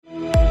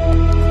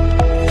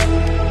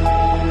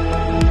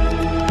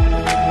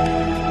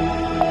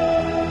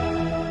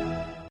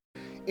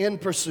in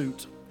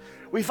pursuit.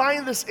 We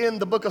find this in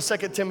the book of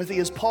 2 Timothy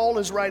as Paul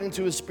is writing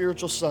to his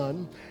spiritual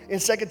son. In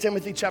 2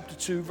 Timothy chapter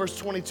 2, verse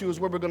 22 is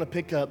where we're going to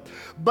pick up.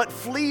 But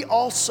flee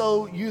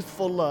also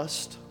youthful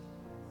lust,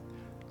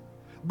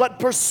 but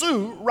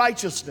pursue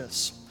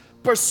righteousness,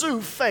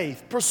 pursue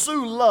faith,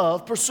 pursue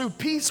love, pursue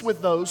peace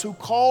with those who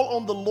call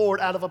on the Lord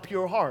out of a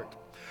pure heart.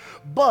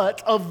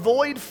 But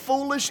avoid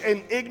foolish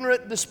and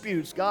ignorant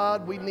disputes.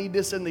 God, we need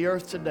this in the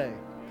earth today.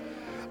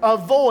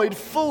 Avoid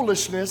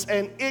foolishness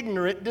and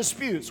ignorant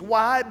disputes.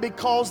 Why?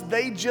 Because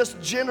they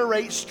just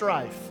generate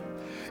strife.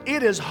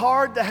 It is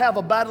hard to have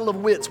a battle of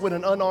wits with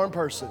an unarmed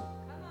person.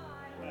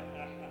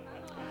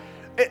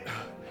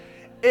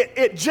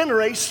 It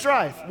generates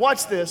strife.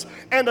 Watch this.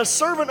 And a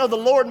servant of the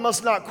Lord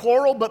must not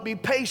quarrel, but be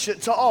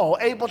patient to all,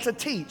 able to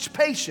teach,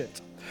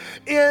 patient,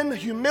 in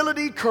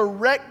humility,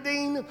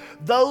 correcting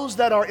those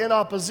that are in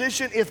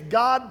opposition, if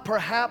God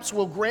perhaps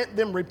will grant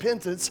them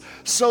repentance,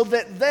 so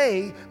that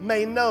they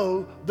may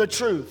know the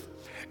truth,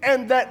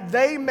 and that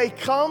they may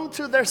come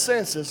to their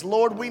senses.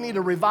 Lord, we need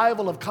a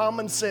revival of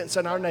common sense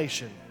in our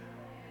nation.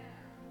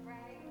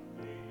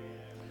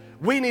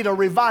 We need a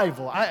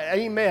revival.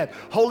 Amen.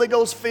 Holy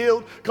Ghost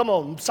filled. Come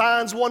on.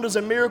 Signs, wonders,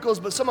 and miracles.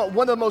 But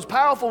one of the most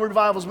powerful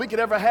revivals we could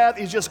ever have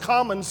is just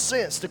common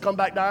sense to come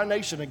back to our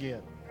nation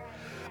again.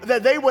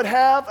 That they would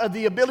have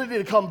the ability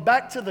to come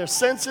back to their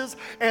senses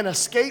and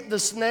escape the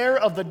snare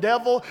of the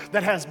devil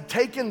that has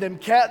taken them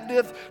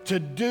captive to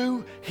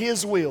do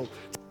his will.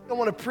 I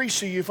want to preach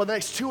to you for the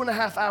next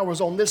 2.5 hours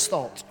on this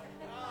thought.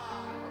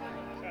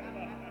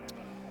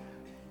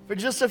 For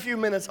just a few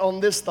minutes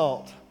on this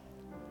thought.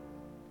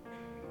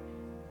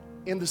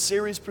 In the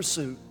series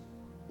Pursuit,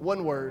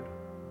 one word,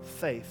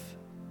 faith.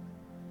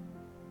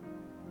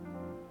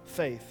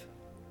 Faith.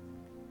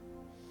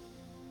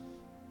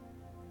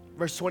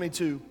 Verse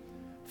 22,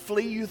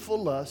 flee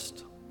youthful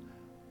lust.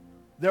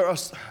 There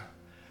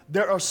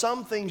are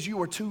some things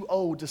you are too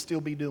old to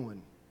still be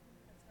doing.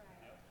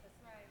 That's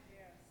right,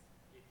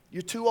 yes.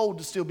 You're too old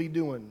to still be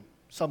doing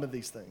some of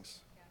these things.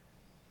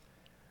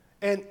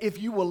 And if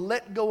you will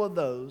let go of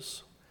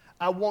those,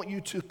 I want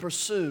you to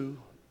pursue,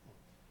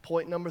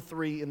 point number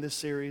 3 in this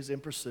series, in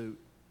pursuit,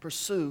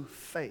 pursue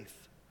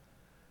faith.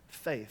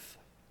 Faith.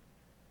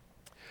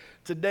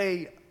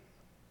 Today,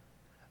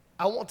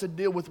 I want to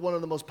deal with one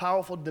of the most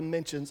powerful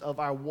dimensions of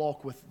our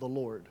walk with the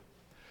Lord.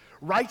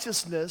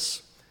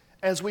 Righteousness,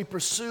 as we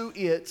pursue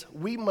it,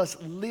 we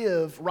must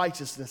live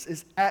righteousness.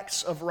 It's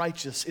acts of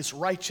righteous. It's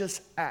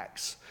righteous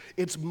acts.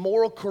 It's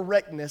moral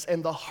correctness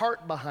and the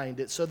heart behind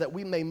it so that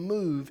we may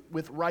move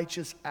with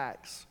righteous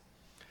acts.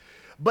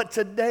 But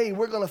today,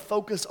 we're going to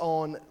focus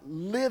on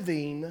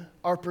living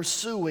or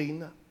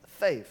pursuing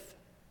faith.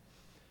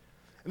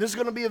 And this is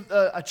going to be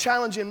a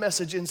challenging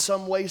message in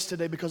some ways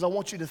today because I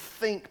want you to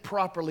think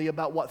properly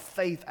about what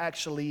faith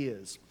actually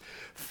is.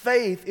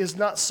 Faith is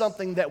not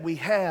something that we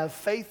have.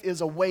 Faith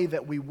is a way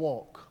that we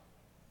walk.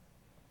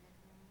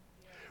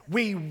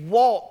 We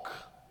walk,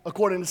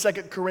 according to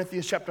 2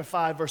 Corinthians chapter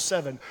 5, verse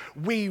 7.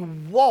 We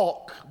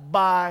walk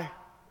by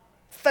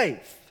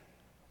faith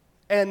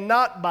and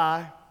not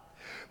by.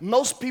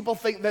 Most people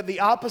think that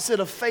the opposite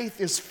of faith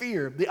is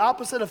fear. The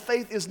opposite of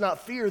faith is not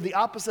fear. The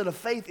opposite of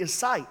faith is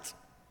sight.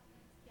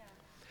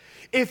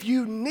 If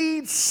you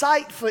need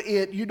sight for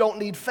it, you don't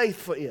need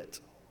faith for it.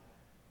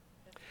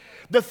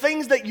 The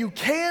things that you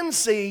can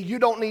see, you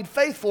don't need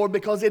faith for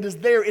because it is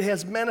there. It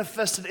has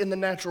manifested in the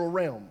natural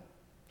realm.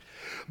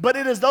 But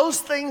it is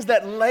those things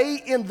that lay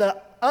in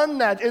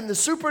the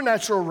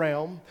supernatural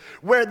realm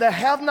where they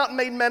have not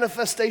made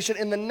manifestation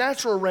in the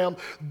natural realm.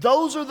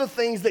 Those are the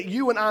things that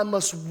you and I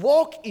must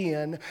walk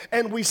in,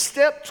 and we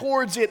step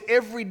towards it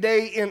every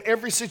day in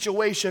every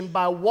situation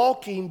by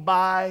walking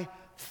by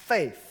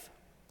faith.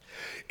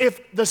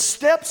 If the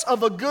steps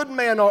of a good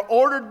man are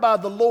ordered by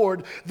the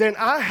Lord, then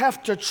I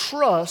have to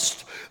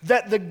trust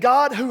that the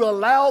God who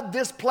allowed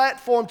this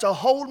platform to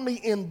hold me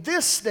in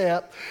this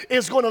step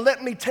is going to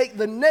let me take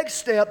the next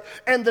step,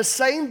 and the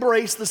same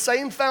brace, the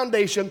same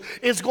foundation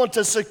is going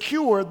to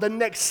secure the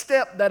next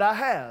step that I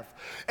have.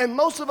 And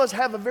most of us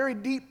have a very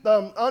deep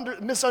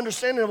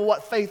misunderstanding of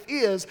what faith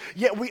is,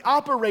 yet we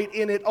operate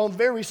in it on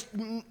very,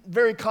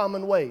 very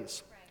common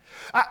ways.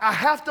 I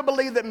have to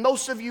believe that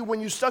most of you,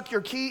 when you stuck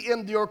your key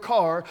in your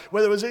car,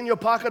 whether it was in your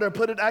pocket or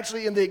put it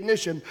actually in the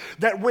ignition,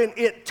 that when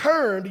it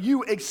turned,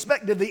 you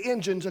expected the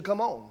engine to come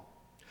on.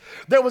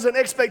 There was an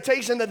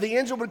expectation that the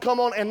engine would come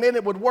on and then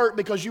it would work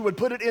because you would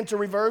put it into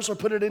reverse or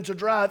put it into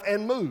drive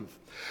and move.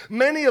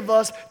 Many of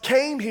us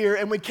came here,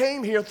 and we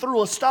came here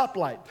through a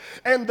stoplight.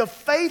 And the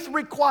faith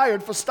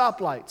required for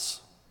stoplights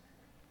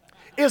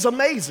is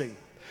amazing.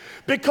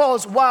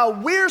 Because while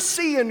we're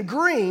seeing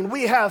green,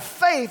 we have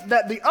faith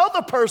that the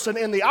other person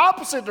in the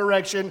opposite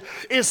direction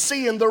is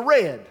seeing the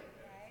red.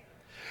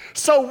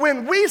 So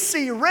when we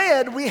see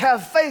red, we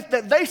have faith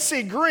that they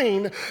see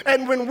green.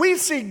 And when we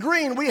see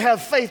green, we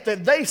have faith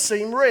that they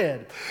see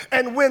red.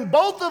 And when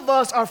both of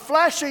us are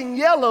flashing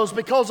yellows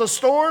because of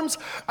storms,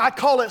 I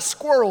call it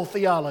squirrel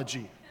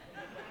theology.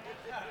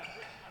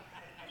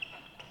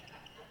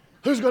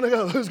 Who's going to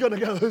go? Who's going to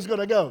go? Who's going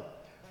to go?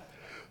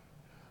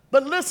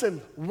 But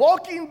listen,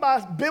 walking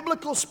by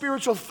biblical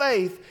spiritual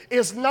faith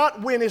is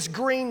not when it's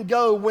green,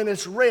 go, when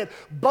it's red.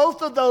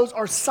 Both of those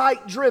are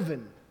sight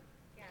driven.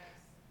 Yes.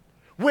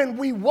 When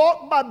we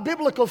walk by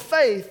biblical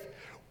faith,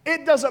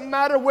 it doesn't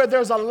matter where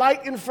there's a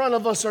light in front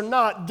of us or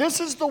not. This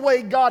is the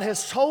way God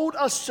has told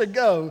us to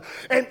go.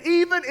 And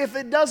even if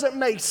it doesn't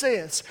make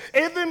sense,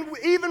 even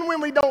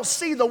when we don't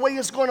see the way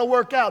it's going to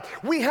work out,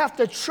 we have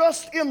to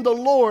trust in the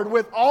Lord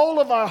with all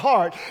of our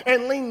heart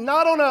and lean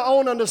not on our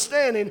own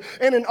understanding,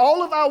 and in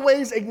all of our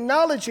ways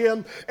acknowledge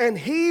Him, and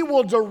He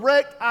will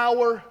direct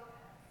our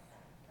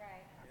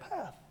Right.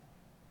 path.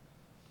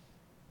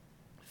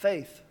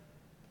 Faith.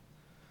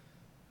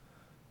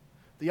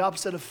 The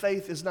opposite of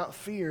faith is not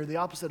fear. The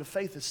opposite of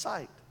faith is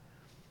sight.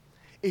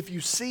 If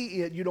you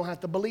see it, you don't have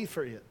to believe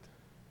for it.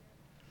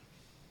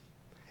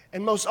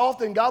 And most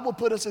often, God will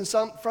put us in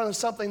front of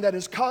something that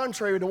is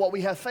contrary to what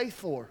we have faith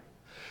for,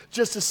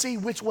 just to see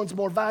which one's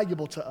more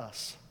valuable to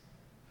us.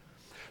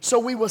 So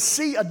we will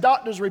see a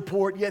doctor's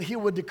report, yet He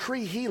will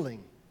decree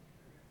healing.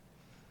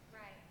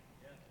 Right.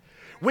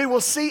 We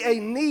will see a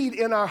need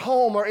in our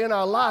home or in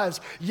our lives,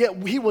 yet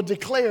He will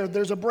declare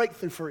there's a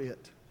breakthrough for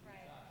it.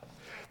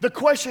 The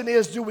question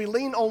is, do we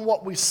lean on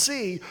what we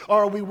see,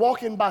 or are we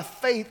walking by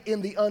faith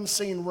in the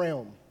unseen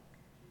realm?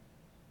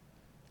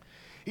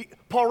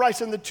 Paul writes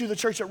to the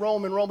church at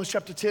Rome in Romans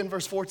chapter 10,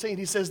 verse 14.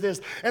 He says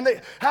this,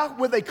 how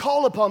would they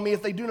call upon me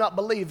if they do not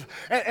believe?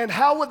 And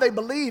how would they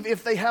believe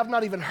if they have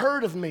not even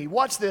heard of me?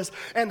 Watch this.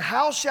 And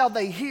how shall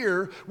they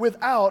hear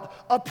without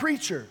a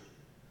preacher?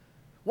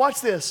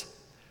 Watch this.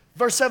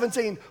 Verse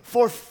 17,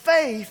 for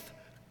faith,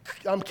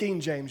 I'm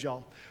King James,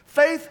 y'all.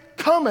 Faith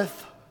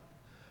cometh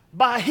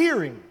by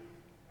hearing.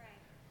 Right.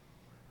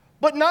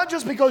 But not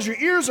just because your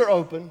ears are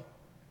open,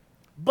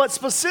 but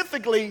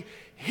specifically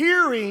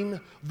hearing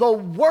the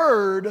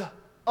word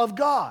of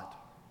God.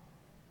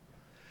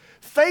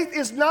 Faith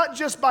is not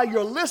just by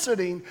your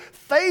listening.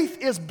 Faith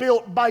is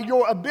built by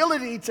your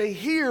ability to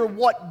hear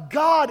what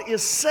God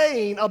is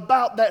saying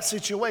about that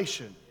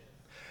situation.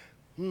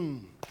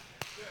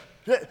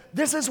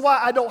 This is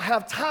why I don't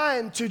have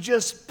time to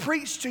just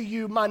preach to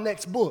you my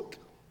next book.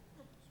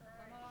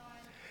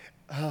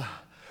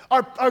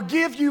 Or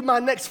give you my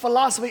next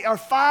philosophy, or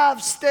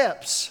 5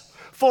 steps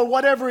for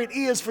whatever it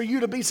is for you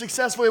to be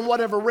successful in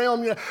whatever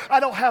realm you're in. I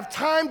don't have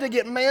time to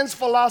get man's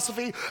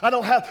philosophy.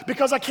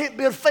 Because I can't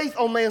build faith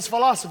on man's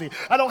philosophy.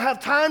 I don't have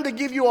time to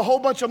give you a whole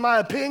bunch of my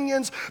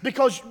opinions,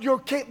 because you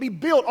can't be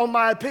built on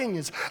my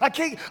opinions. I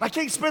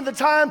can't spend the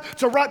time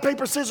to rock,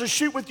 paper, scissors,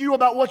 shoot with you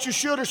about what you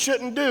should or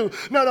shouldn't do.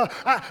 No.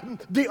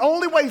 The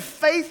only way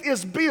faith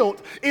is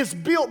built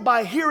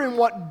by hearing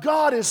what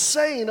God is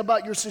saying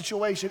about your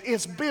situation.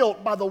 It's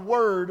built by the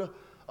word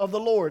of the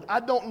Lord.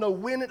 I don't know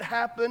when it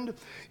happened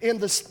in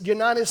the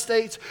United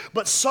States,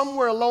 but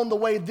somewhere along the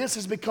way, this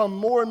has become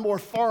more and more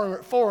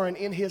foreign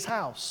in His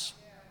house.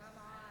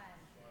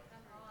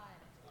 Come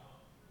on.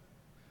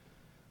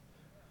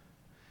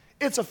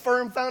 It's a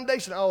firm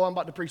foundation. Oh, I'm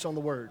about to preach on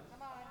the word.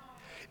 Come on.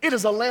 It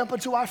is a lamp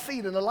unto our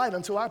feet and a light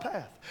unto our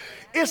path.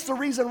 It's the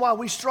reason why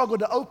we struggle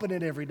to open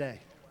it every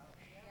day.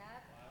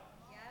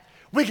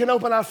 We can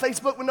open our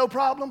Facebook with no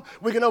problem.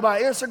 We can open our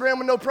Instagram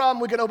with no problem.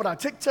 We can open our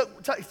TikTok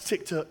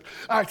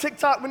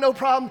with no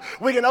problem.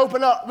 We can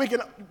open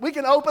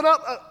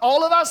up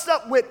all of our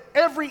stuff with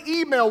every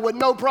email with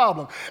no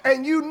problem.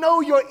 And you know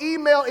your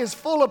email is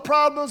full of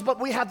problems, but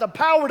we have the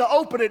power to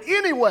open it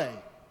anyway.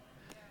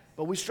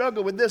 But we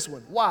struggle with this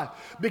one. Why?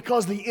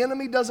 Because the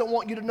enemy doesn't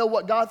want you to know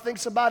what God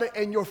thinks about it,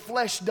 and your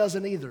flesh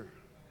doesn't either.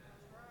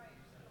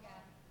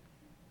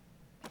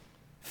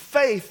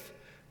 Faith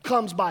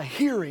comes by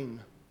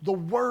hearing the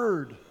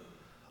word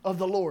of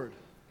the Lord.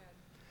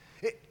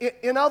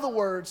 In other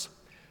words,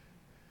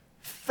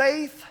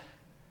 faith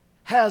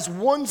has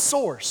one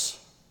source.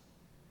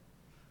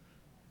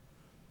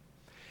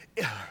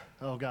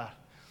 Oh, God.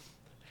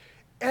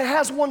 It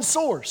has one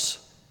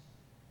source.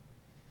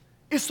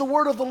 It's the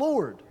word of the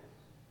Lord.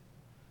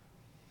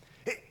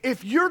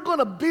 If you're going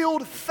to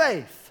build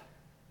faith,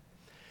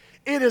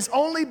 it is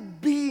only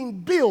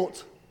being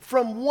built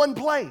from one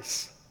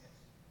place.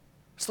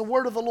 It's the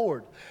word of the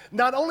Lord.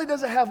 Not only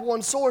does it have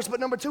one source, but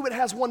number 2, it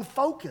has one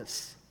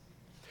focus.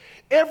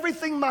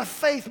 Everything my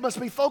faith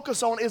must be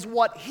focused on is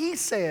what He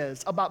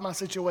says about my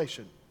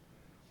situation.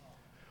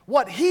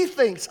 What He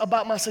thinks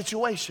about my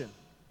situation.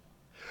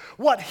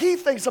 What He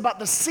thinks about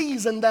the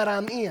season that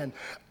I'm in.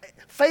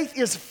 Faith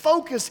is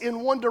focused in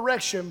one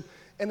direction,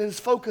 and it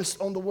is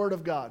focused on the Word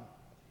of God.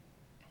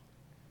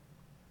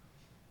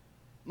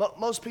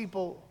 Most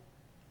people,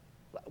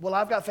 well,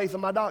 I've got faith in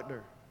my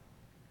doctor.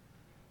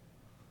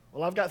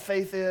 Well, I've got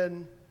faith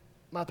in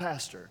my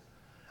pastor.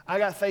 I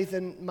got faith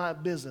in my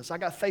business. I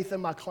got faith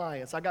in my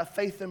clients. I got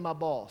faith in my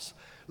boss.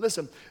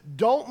 Listen,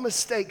 don't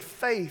mistake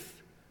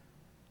faith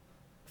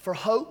for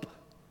hope.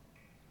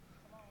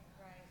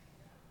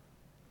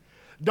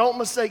 Don't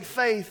mistake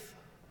faith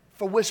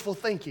for wishful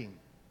thinking.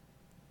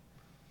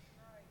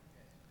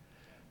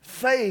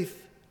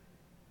 Faith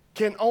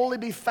can only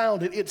be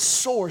founded, its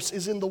source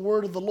is in the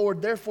word of the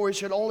Lord. Therefore, it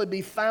should only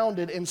be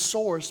founded and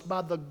sourced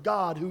by the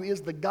God who is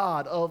the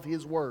God of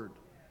his word.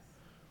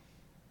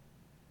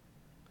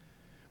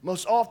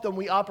 Most often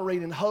we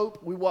operate in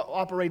hope, we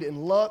operate in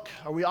luck,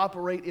 or we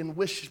operate in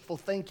wishful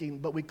thinking,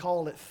 but we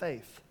call it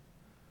faith.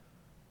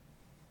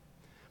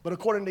 But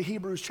according to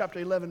Hebrews chapter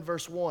 11,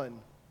 verse 1,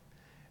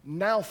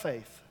 now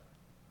faith.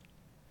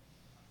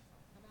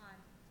 Come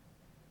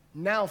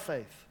on. Now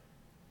faith.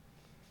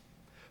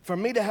 For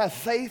me to have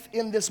faith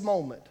in this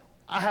moment,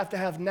 I have to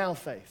have now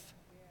faith.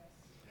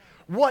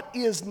 What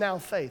is now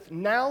faith?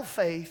 Now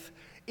faith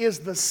is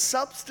the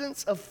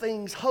substance of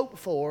things hoped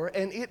for,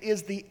 and it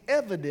is the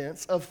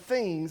evidence of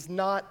things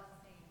not.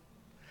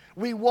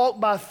 We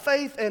walk by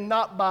faith and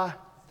not by.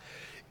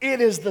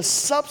 It is the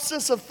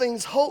substance of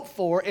things hoped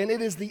for, and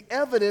it is the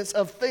evidence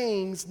of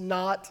things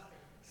not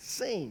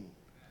seen.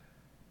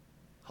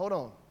 Hold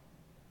on.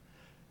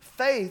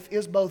 Faith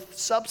is both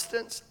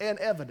substance and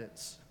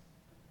evidence.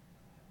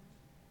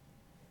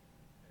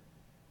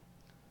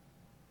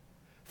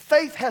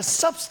 Faith has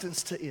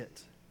substance to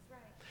it.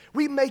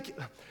 We make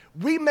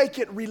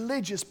it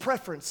religious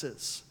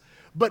preferences,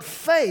 but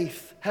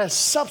faith has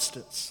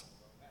substance.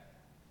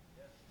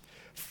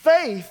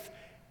 Faith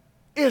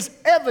is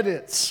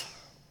evidence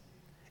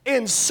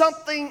in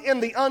something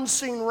in the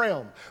unseen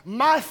realm.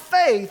 My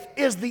faith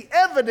is the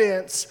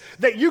evidence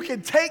that you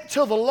can take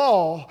to the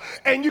law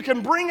and you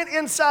can bring it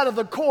inside of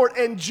the court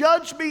and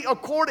judge me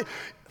according.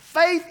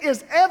 Faith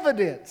is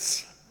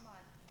evidence.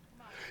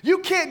 You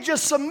can't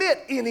just submit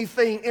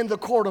anything in the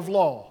court of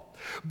law.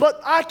 But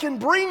I can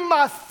bring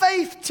my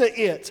faith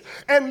to it,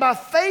 and my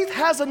faith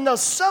has enough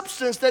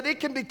substance that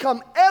it can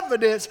become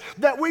evidence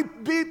that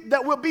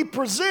will be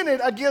presented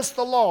against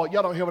the law.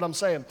 Y'all don't hear what I'm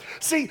saying.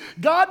 See,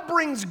 God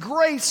brings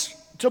grace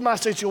to my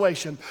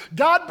situation.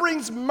 God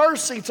brings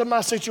mercy to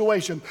my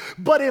situation.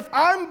 But if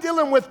I'm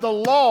dealing with the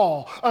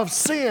law of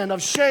sin,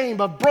 of shame,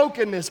 of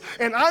brokenness,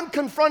 and I'm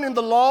confronting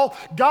the law,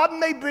 God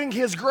may bring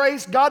his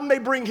grace, God may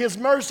bring his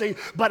mercy,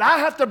 but I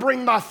have to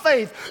bring my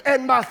faith.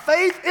 And my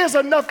faith is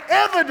enough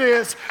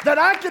evidence that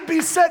I can be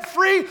set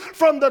free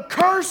from the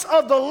curse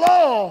of the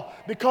law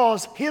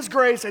because his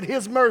grace and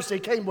his mercy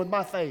came with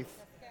my faith.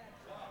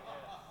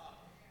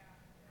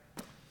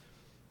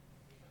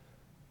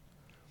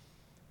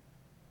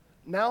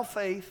 Now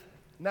faith,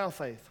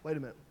 wait a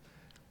minute.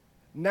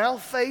 Now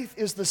faith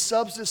is the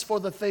substance for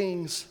the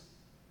things,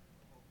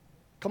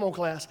 come on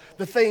class,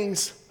 the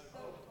things.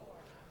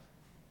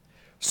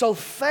 So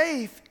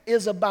faith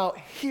is about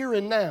here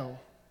and now.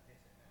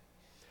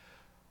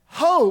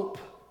 Hope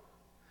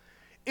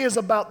is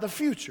about the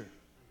future.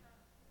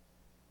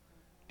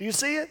 Do you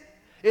see it?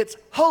 It's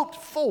hoped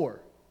for.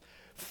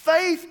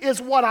 Faith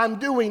is what I'm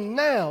doing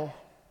now,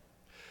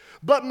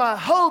 but my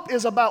hope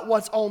is about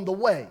what's on the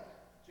way.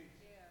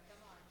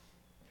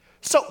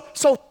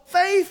 So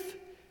faith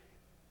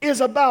is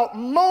about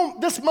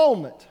this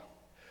moment,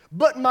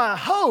 but my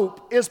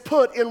hope is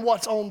put in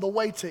what's on the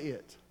way to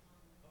it.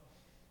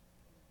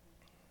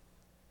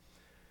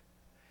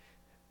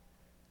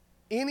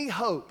 Any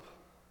hope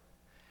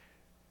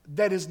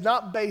that is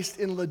not based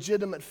in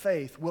legitimate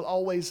faith will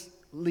always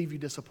leave you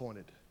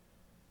disappointed.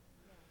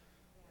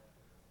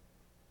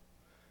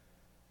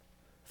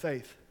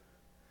 Faith.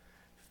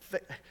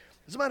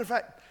 As a matter of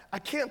fact, I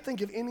can't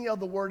think of any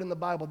other word in the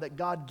Bible that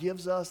God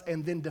gives us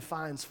and then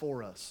defines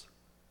for us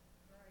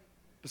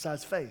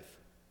besides faith.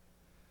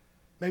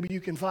 Maybe you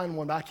can find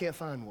one, but I can't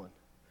find one.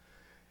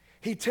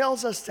 He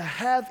tells us to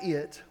have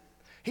it.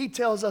 He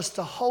tells us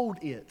to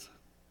hold it.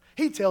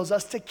 He tells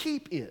us to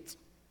keep it.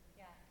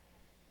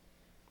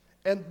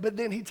 But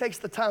then he takes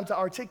the time to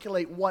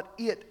articulate what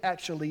it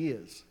actually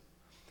is.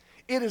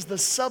 It is the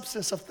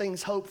substance of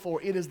things hoped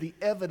for. It is the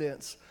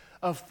evidence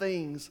of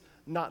things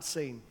not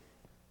seen.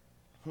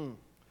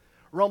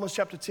 Romans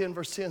chapter 10,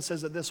 verse 10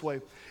 says it this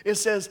way. It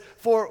says,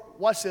 for,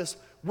 watch this,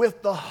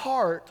 with the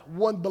heart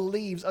one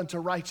believes unto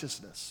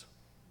righteousness,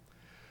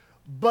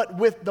 but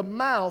with the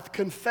mouth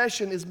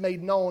confession is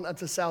made known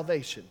unto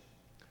salvation.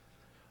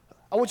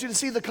 I want you to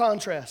see the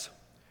contrast.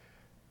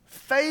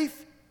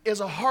 Faith is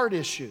a heart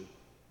issue.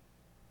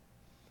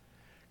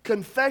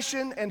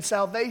 Confession and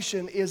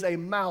salvation is a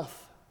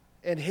mouth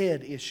and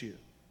head issue.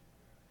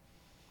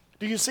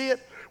 Do you see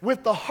it?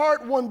 With the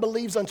heart one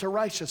believes unto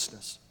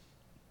righteousness,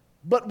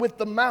 but with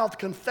the mouth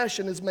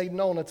confession is made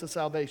known unto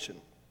salvation.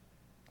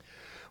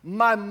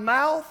 My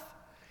mouth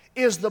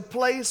is the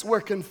place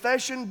where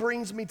confession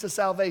brings me to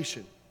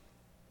salvation.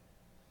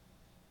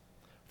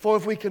 For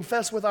if we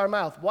confess with our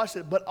mouth, watch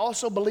it, but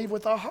also believe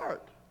with our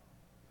heart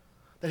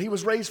that he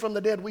was raised from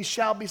the dead, we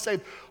shall be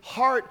saved.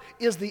 Heart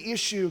is the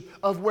issue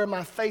of where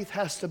my faith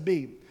has to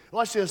be.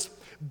 Watch this.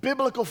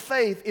 Biblical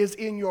faith is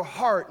in your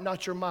heart,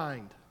 not your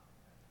mind.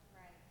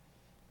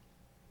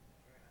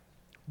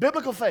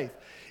 Biblical faith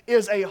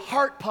is a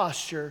heart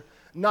posture,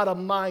 not a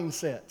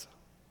mindset.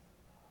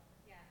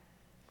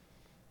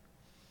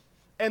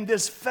 And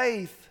this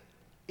faith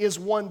is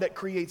one that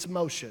creates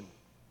motion.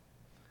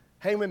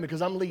 Hang with me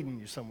because I'm leading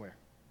you somewhere.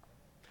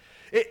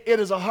 It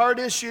is a heart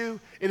issue.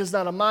 It is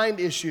not a mind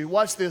issue.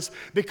 Watch this.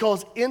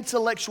 Because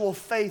intellectual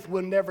faith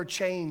will never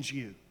change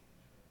you.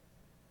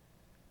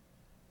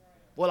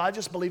 Well, I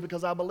just believe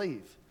because I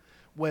believe.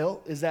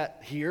 Well, is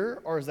that here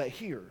or is that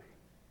here?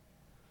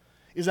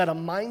 Is that a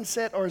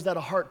mindset or is that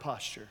a heart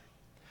posture?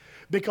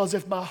 Because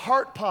if my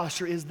heart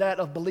posture is that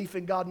of belief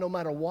in God no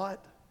matter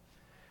what,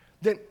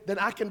 then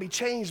I can be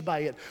changed by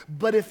it.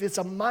 But if it's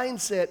a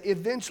mindset,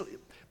 eventually,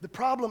 the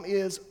problem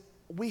is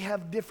we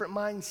have different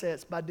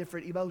mindsets by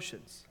different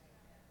emotions.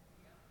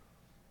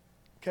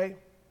 Okay?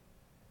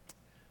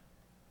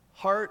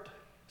 Heart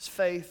is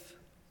faith,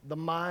 the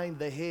mind,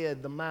 the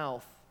head, the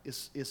mouth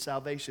is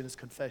salvation, is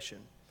confession.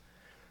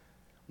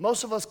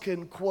 Most of us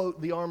can quote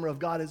the armor of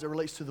God as it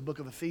relates to the book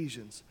of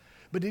Ephesians.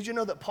 But did you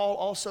know that Paul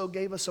also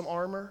gave us some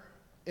armor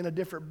in a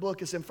different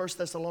book? It's in 1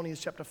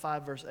 Thessalonians chapter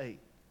 5, verse 8.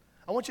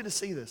 I want you to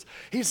see this.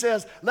 He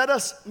says, let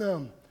us,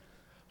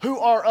 who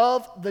are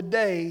of the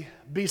day,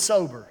 be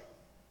sober.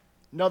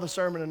 Another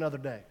sermon, another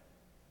day.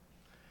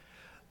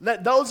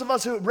 Let those of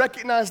us who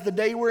recognize the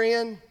day we're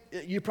in,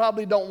 you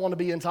probably don't want to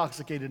be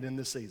intoxicated in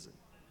this season.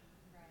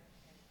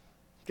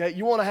 Okay,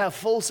 you want to have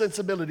full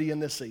sensibility in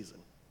this season.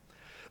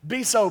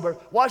 Be sober.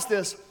 Watch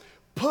this.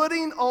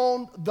 Putting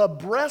on the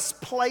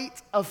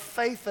breastplate of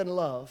faith and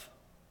love,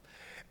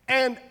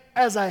 and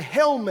as a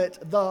helmet,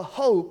 the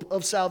hope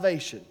of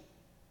salvation.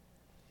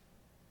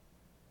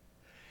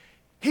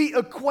 He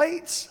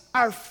equates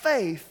our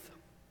faith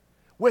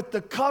with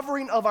the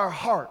covering of our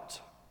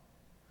heart.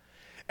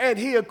 And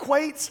he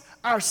equates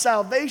our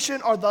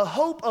salvation or the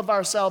hope of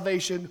our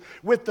salvation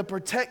with the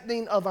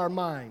protecting of our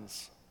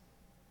minds.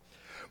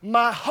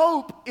 My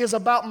hope is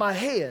about my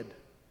head,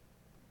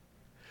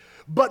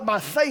 but my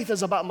faith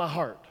is about my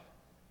heart.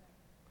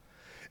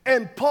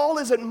 And Paul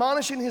is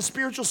admonishing his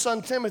spiritual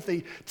son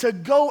Timothy to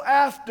go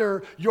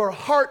after your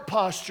heart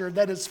posture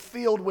that is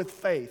filled with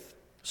faith.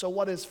 So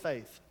what is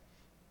faith?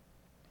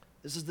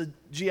 This is the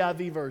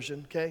GIV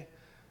version, okay?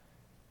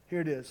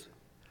 Here it is.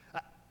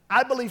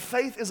 I believe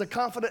faith is a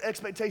confident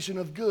expectation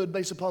of good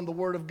based upon the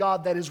word of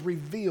God that is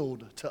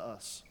revealed to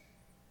us.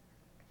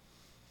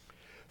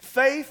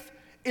 Faith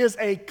is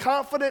a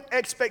confident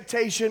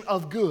expectation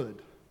of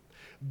good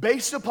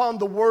based upon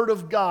the word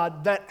of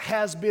God that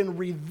has been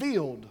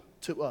revealed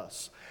to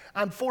us.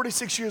 I'm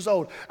 46 years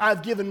old.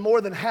 I've given more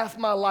than half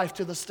my life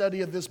to the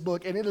study of this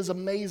book, and it is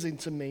amazing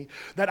to me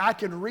that I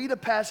can read a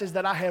passage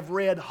that I have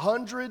read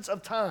hundreds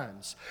of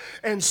times,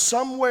 and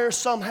somewhere,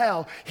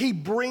 somehow, he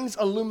brings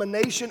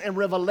illumination and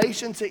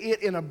revelation to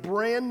it in a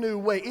brand new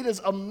way. It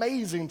is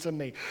amazing to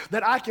me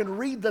that I can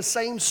read the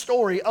same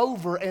story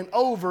over and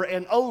over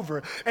and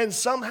over, and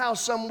somehow,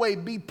 some way,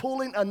 be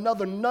pulling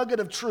another nugget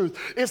of truth.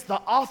 It's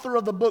the author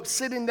of the book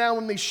sitting down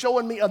with me,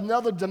 showing me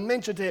another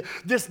dimension to it.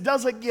 This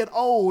doesn't get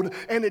old,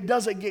 and it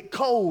doesn't get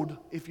cold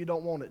if you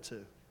don't want it to.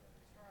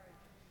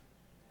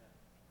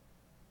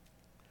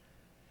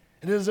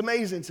 And it is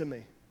amazing to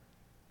me.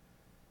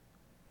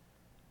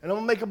 And I'm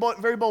going to make a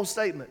very bold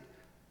statement.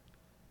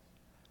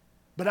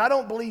 But I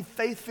don't believe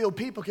faith-filled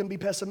people can be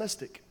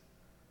pessimistic.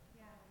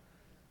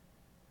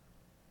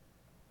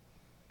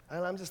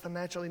 And I'm just a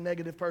naturally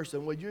negative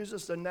person. Well, you're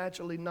just a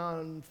naturally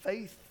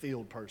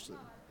non-faith-filled person.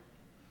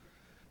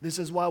 This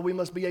is why we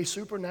must be a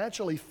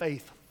supernaturally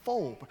faithful.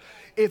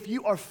 If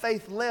you are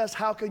faithless,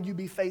 how can you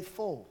be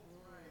faithful?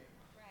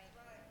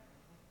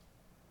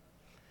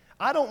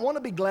 I don't want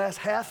to be glass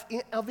half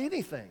of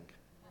anything.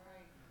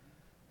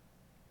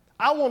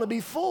 I want to be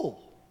full.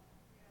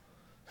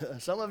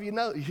 Some of you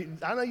know,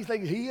 I know you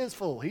think he is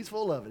full. He's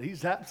full of it.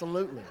 He's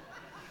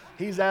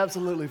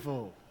absolutely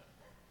full.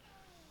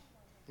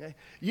 Okay?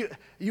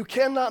 You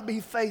cannot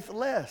be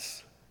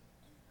faithless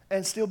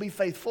and still be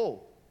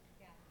faithful.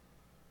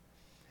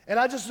 And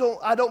I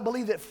don't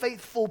believe that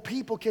faithful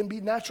people can be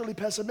naturally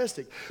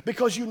pessimistic,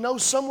 because you know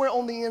somewhere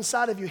on the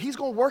inside of you, he's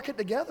going to work it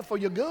together for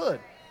your good.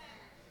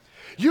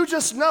 You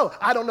just know,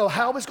 I don't know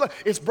how it's going.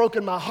 It's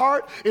broken my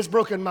heart. It's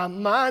broken my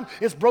mind.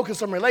 It's broken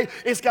some relation.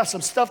 It's got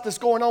some stuff that's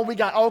going on. We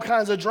got all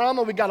kinds of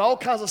drama. We got all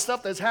kinds of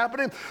stuff that's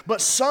happening.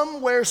 But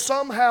somewhere,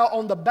 somehow,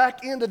 on the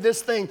back end of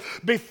this thing,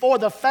 before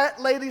the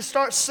fat lady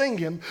starts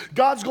singing,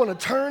 God's going to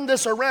turn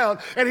this around,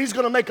 and he's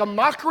going to make a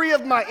mockery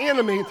of my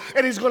enemy,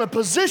 and he's going to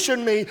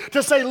position me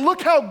to say,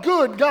 look how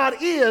good God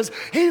is.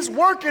 He's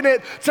working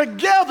it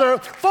together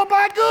for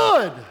my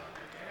good.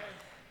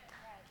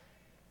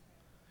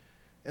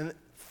 And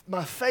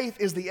my faith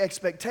is the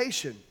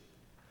expectation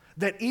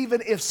that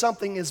even if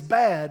something is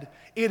bad,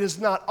 it is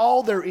not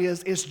all there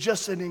is. It's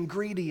just an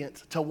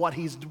ingredient to what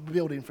he's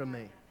building for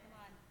me.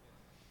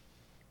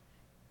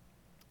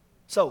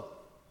 So,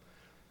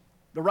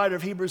 the writer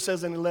of Hebrews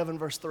says in 11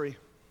 verse 3,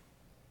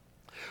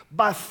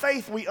 by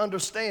faith we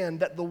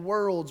understand that the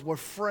worlds were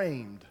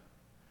framed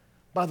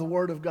by the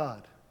word of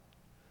God.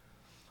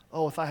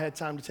 Oh, if I had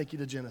time to take you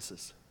to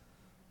Genesis.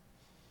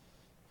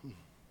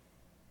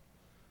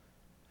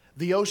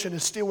 The ocean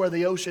is still where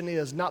the ocean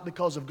is, not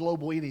because of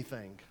global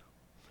anything.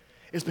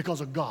 It's because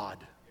of God.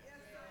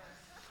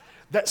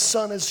 That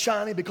sun is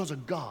shining because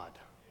of God.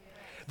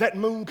 that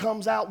moon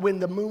comes out when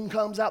the moon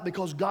comes out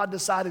because God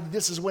decided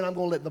this is when I'm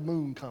going to let the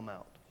moon come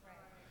out.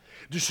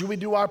 Should we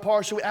do our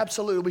part? Should we?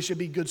 Absolutely, we should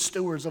be good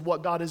stewards of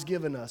what God has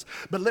given us.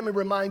 But let me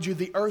remind you,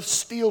 the earth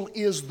still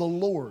is the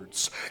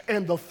Lord's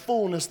and the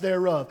fullness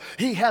thereof.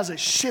 He hasn't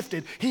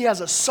shifted. He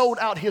hasn't sold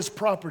out his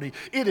property.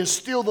 It is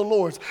still the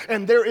Lord's.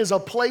 And there is a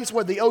place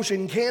where the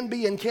ocean can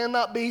be and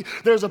cannot be.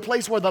 There's a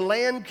place where the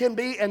land can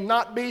be and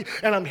not be.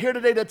 And I'm here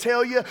today to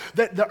tell you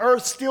that the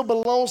earth still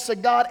belongs to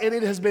God, and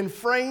it has been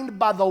framed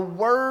by the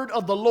word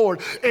of the Lord.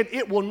 And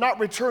it will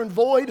not return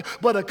void,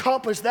 but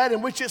accomplish that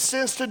in which it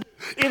sends to do.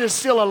 It is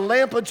still a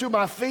lamp unto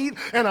my feet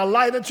and a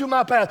light unto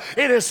my path.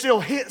 It has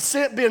still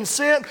been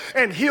sent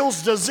and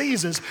heals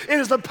diseases. It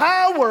is the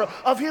power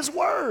of his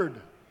word.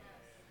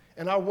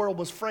 And our world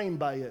was framed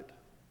by it.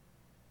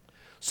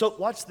 So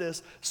watch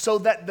this. So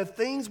that the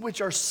things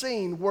which are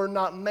seen were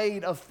not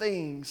made of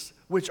things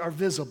which are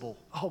visible.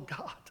 Oh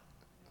God.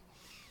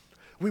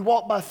 We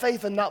walk by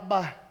faith and not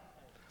by.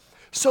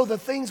 So the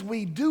things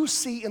we do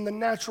see in the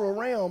natural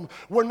realm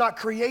were not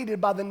created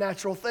by the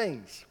natural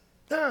things.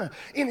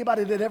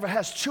 Anybody that ever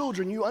has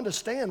children, you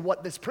understand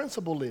what this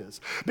principle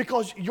is.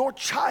 Because your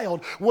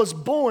child was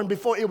born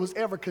before it was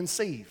ever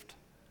conceived.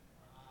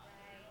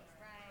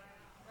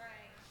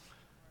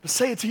 Right.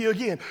 Say it to you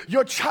again.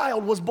 Your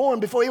child was born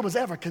before it was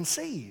ever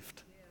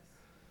conceived.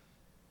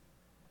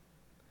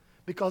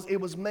 Because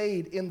it was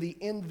made in the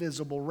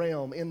invisible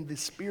realm, in the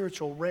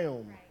spiritual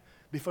realm,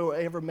 before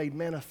it ever made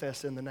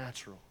manifest in the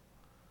natural.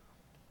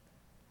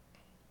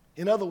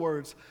 In other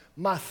words,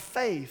 my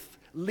faith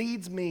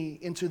leads me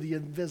into the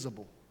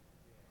invisible.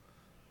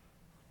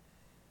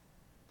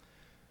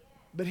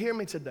 But hear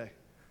me today.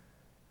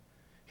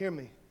 Hear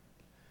me.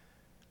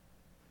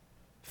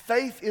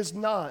 Faith is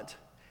not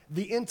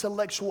the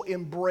intellectual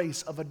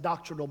embrace of a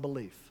doctrinal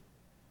belief.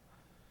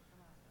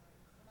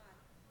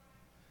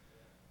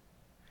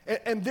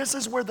 And this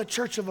is where the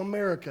Church of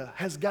America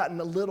has gotten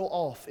a little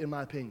off, in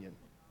my opinion.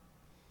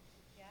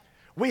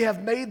 We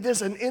have made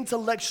this an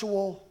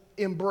intellectual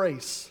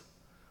embrace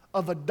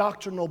of a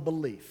doctrinal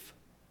belief.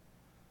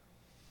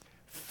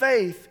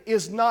 Faith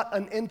is not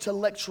an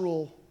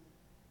intellectual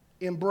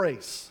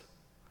embrace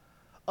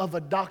of a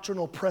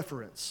doctrinal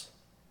preference.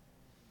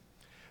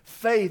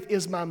 Faith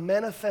is my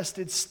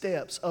manifested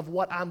steps of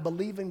what I'm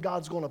believing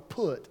God's going to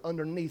put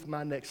underneath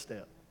my next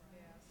step.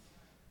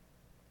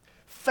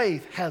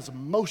 Faith has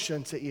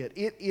motion to it.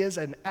 It is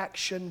an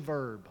action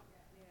verb.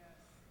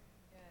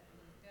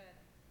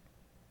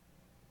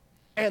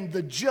 And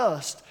the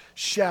just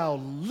shall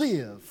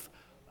live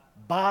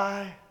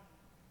by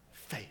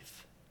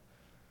faith.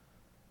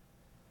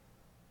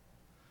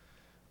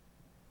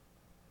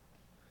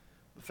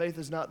 Faith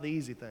is not the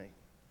easy thing.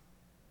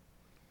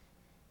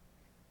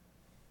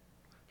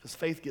 Because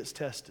faith gets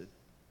tested.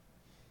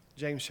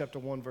 James chapter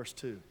 1, verse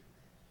 2.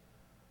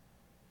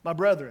 My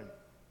brethren,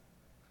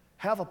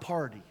 have a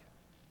party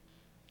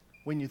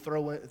when you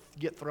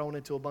get thrown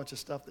into a bunch of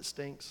stuff that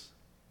stinks.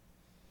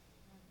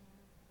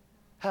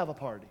 Have a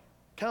party.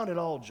 Count it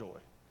all joy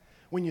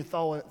when you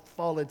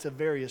fall into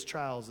various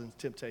trials and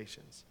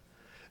temptations,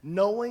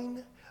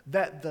 knowing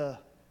that the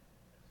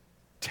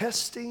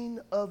testing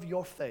of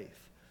your faith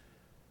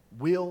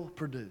will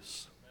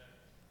produce.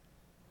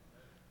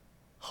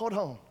 Hold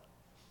on.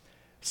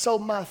 So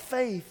my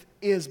faith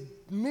is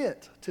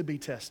meant to be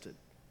tested.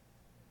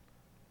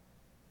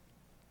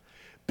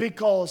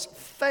 Because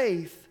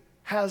faith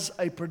has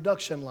a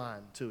production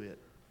line to it.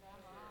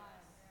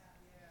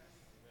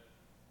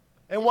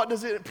 And what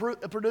does it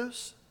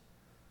produce?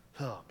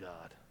 Oh,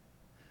 God.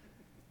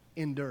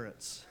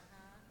 Endurance.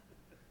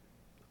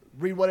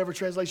 Read whatever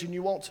translation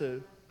you want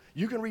to.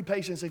 You can read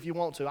patience if you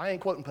want to. I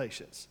ain't quoting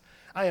patience.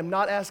 I am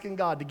not asking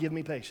God to give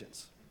me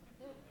patience.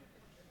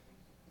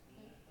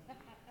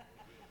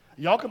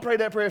 Y'all can pray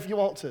that prayer if you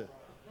want to.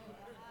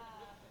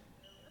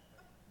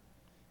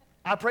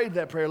 I prayed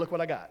that prayer. Look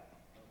what I got.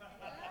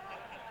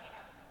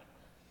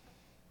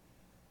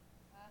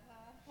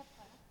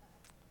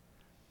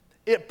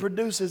 It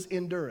produces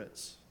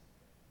endurance.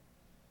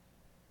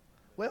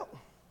 Well,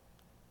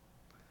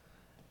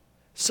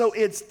 so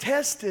it's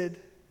tested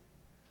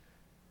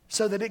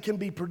so that it can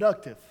be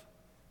productive.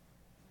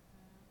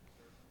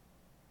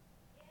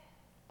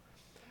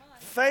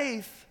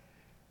 Faith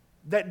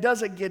that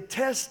doesn't get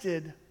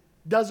tested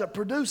doesn't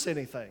produce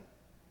anything.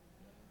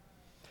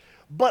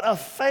 But a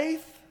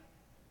faith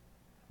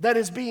that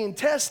is being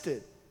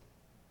tested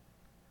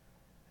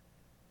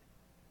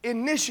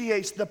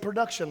initiates the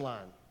production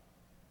line.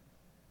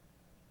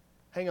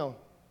 Hang on.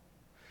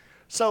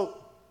 So,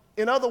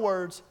 in other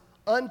words,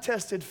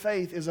 untested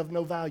faith is of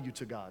no value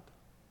to God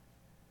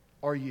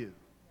or you.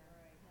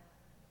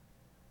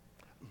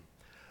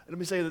 Let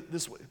me say it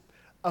this way.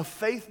 A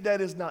faith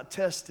that is not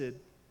tested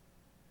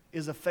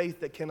is a faith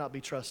that cannot be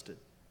trusted.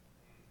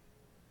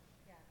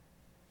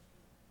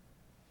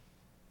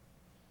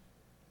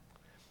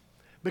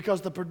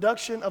 Because the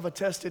production of a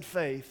tested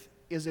faith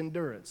is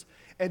endurance.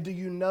 And do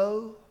you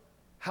know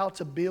how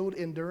to build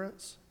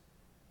endurance?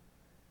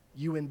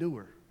 You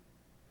endure.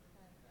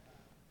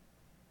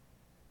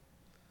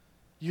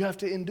 You have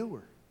to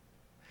endure.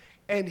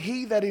 And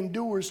he that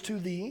endures to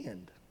the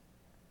end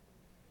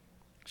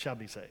shall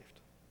be saved.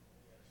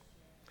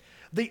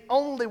 The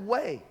only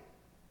way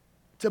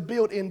to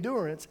build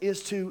endurance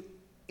is to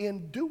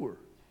endure.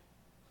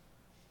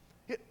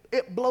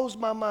 It blows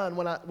my mind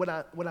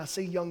when I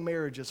see young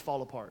marriages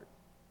fall apart.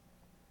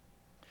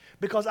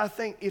 Because I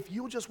think if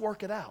you just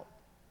work it out.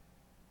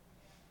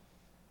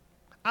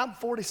 I'm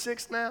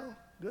 46 now.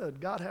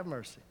 Good, God have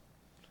mercy.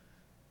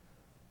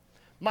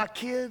 My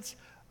kids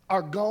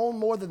are gone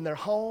more than they're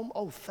home.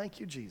 Oh, thank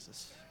you,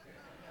 Jesus.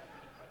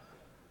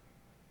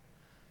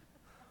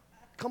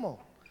 Come on.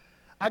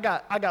 I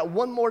got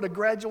one more to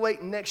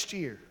graduate next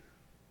year.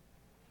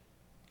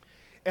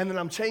 And then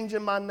I'm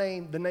changing my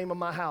name, the name of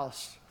my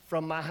house,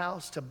 from my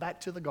house to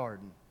Back to the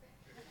Garden.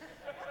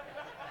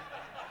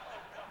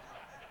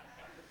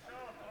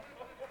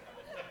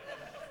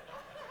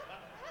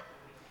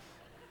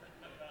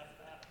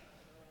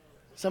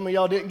 Some of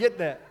y'all didn't get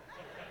that.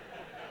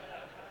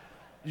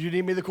 You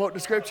need me to quote the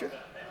scripture?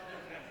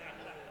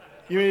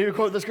 You need me to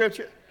quote the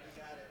scripture?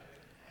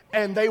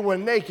 And they were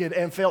naked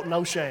and felt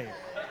no shame.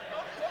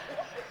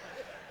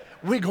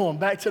 We're going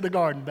back to the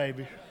garden,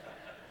 baby.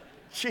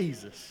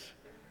 Jesus.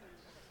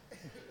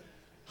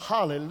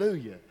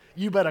 Hallelujah.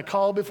 You better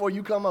call before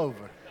you come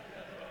over.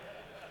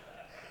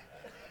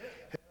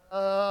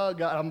 Oh,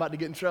 God, I'm about to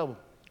get in trouble.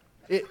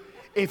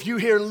 If you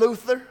hear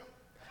Luther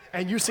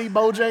and you see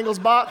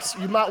Bojangles' box,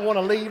 you might want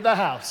to leave the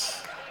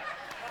house.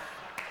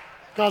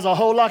 Because a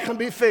whole lot can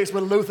be fixed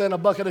with Luther and a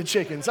bucket of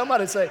chicken.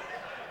 Somebody say,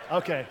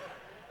 okay.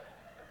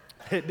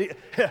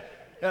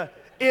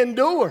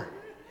 Endure.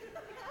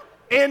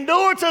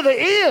 Endure to the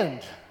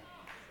end.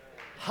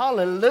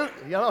 Hallelujah.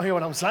 Y'all don't hear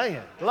what I'm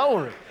saying.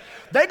 Glory.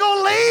 They're going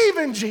to leave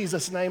in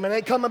Jesus' name and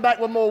ain't coming back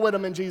with more with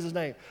them in Jesus'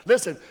 name.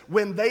 Listen,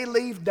 when they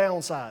leave,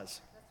 downsize.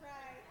 That's right.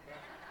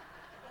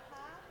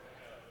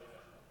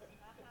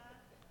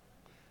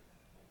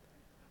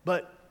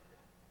 But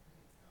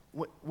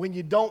when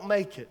you don't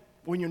make it,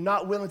 when you're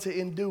not willing to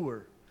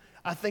endure,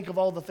 I think of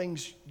all the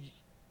things,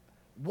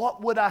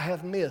 what would I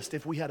have missed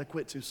if we had to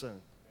quit too soon?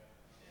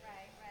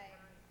 Right.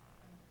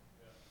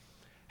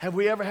 Have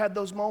we ever had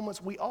those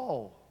moments? We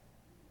all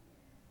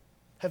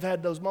have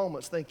had those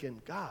moments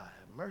thinking, God,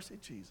 have mercy,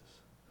 Jesus.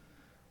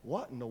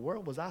 What in the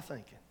world was I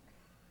thinking?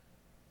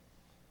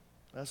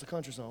 That's a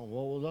country song.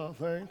 What was I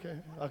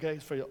thinking? Okay,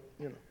 it's for you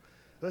know.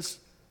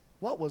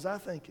 What was I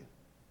thinking?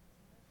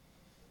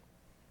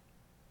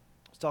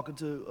 I was talking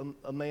to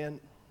a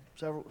man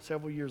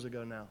several years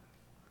ago now.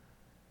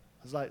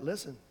 I was like,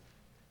 listen,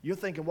 you're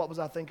thinking, what was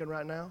I thinking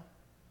right now?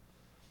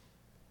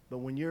 But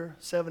when you're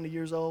 70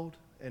 years old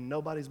and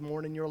nobody's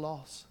mourning your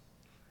loss,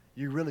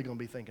 you're really going to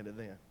be thinking it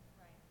then. Right.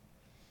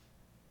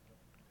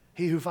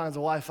 He who finds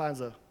a wife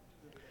finds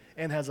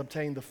and has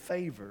obtained the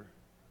favor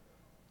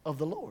of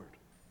the Lord.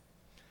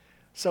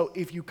 So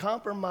if you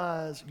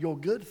compromise your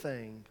good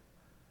thing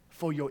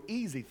for your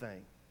easy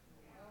thing,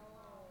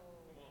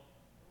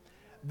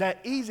 that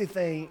easy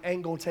thing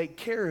ain't going to take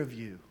care of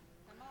you,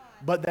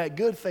 but that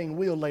good thing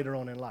will later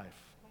on in life.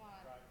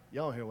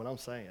 Y'all don't hear what I'm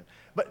saying.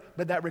 But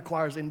that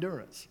requires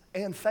endurance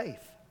and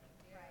faith.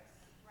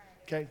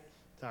 Okay?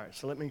 All right,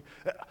 so let me...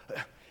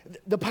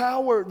 The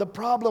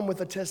problem with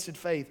a tested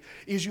faith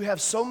is you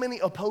have so many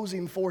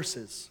opposing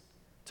forces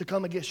to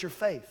come against your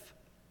faith.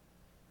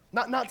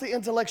 Not the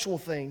intellectual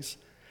things,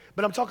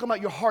 but I'm talking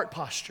about your heart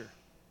posture.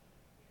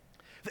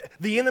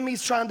 The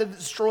enemy's trying to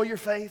destroy your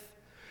faith.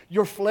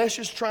 Your flesh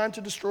is trying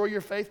to destroy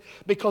your faith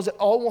because it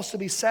all wants to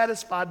be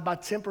satisfied by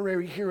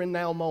temporary here and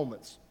now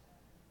moments.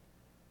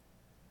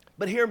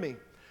 But hear me,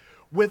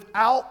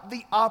 without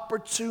the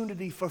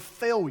opportunity for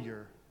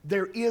failure,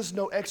 there is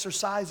no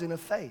exercising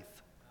of faith.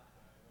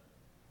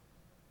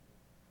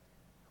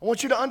 I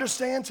want you to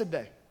understand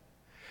today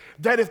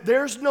that if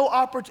there's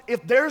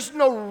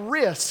no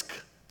risk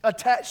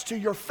attached to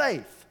your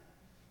faith,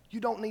 you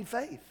don't need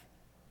faith.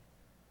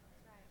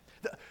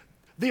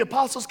 The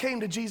apostles came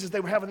to Jesus. They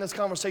were having this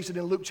conversation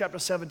in Luke chapter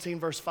 17,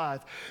 verse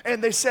 5.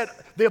 And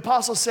the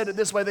apostles said it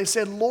this way. They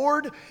said,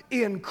 Lord,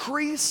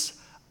 increase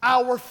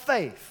our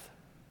faith.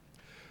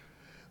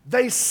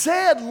 They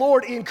said,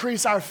 Lord,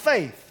 increase our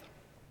faith.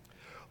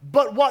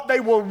 But what they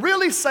were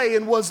really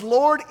saying was,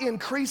 Lord,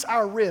 increase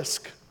our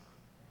risk.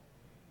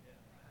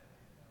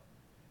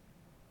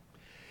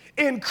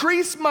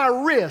 Increase my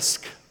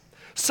risk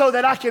so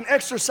that I can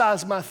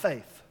exercise my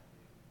faith.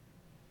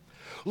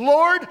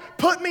 Lord,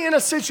 put me in a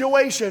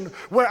situation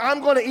where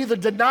I'm going to either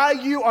deny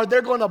you or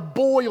they're going to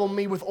boil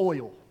me with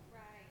oil.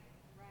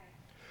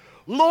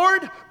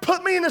 Lord,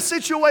 put me in a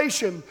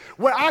situation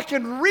where I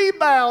can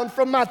rebound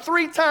from my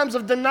 3 times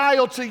of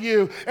denial to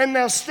you and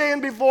now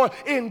stand before.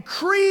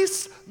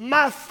 Increase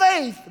my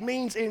faith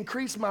means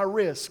increase my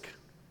risk.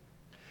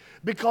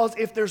 Because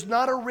if there's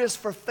not a risk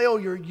for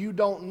failure, you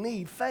don't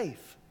need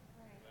faith.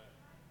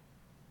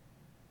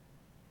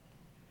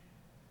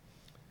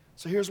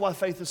 So here's why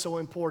faith is so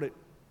important.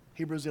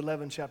 Hebrews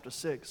 11, chapter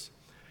 6.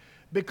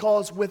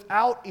 Because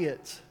without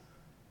it,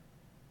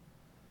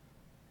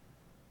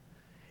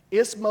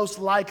 it's most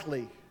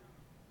likely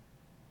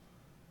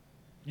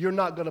you're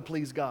not going to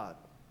please God.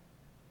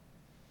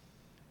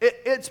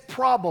 It's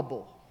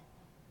probable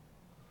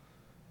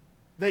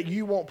that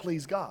you won't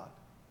please God.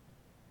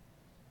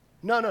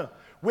 No.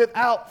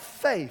 Without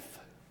faith,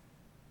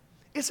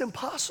 it's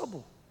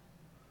impossible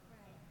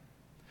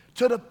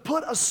to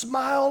put a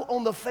smile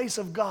on the face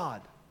of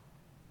God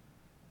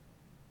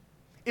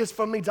is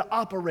for me to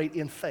operate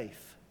in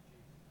faith.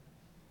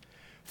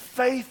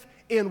 Faith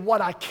in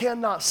what I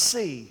cannot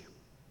see,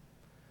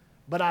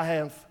 but I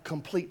have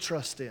complete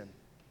trust in.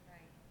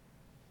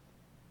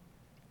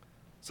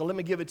 So let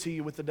me give it to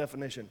you with the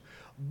definition.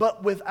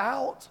 But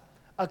without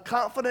a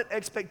confident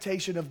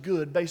expectation of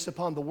good based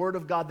upon the Word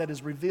of God that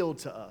is revealed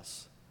to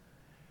us,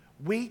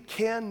 we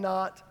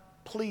cannot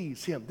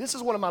please Him. This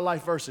is one of my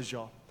life verses,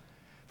 y'all.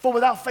 For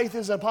without faith it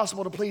is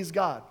impossible to please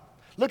God.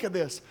 Look at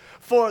this.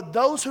 For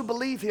those who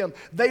believe Him,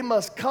 they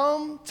must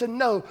come to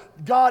know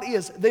God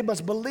is. They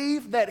must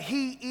believe that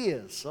He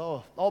is.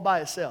 Oh, all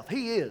by itself.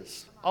 He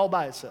is all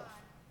by itself.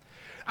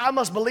 I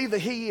must believe that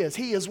He is.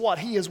 He is what?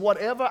 He is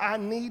whatever I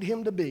need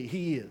Him to be.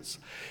 He is.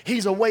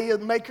 He's a way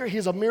maker.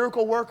 He's a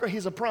miracle worker.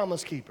 He's a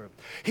promise keeper.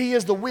 He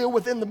is the wheel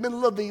within the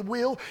middle of the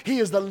wheel. He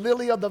is the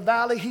lily of the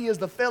valley. He is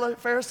the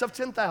fairest of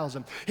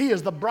 10,000. He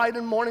is the bright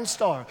and morning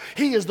star.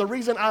 He is the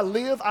reason I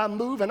live, I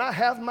move, and I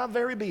have my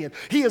very being.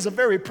 He is a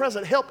very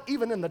present help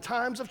even in the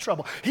times of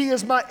trouble. He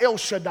is my El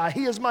Shaddai.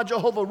 He is my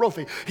Jehovah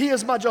Rophi. He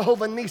is my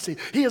Jehovah Nisi.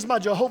 He is my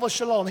Jehovah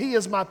Shalom. He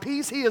is my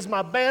peace. He is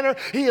my banner.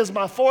 He is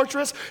my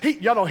fortress.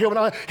 Y'all don't hear what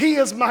I'm He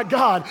is my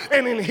God,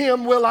 and in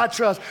Him will I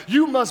trust.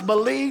 You must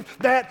believe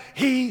that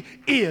He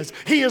is.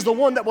 He is the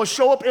one that will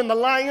show up in the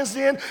lion's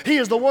den. He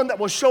is the one that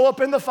will show up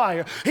in the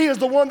fire. He is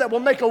the one that will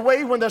make a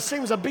way when there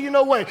seems to be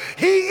no way.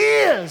 He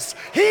is.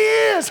 He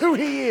is who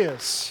He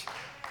is.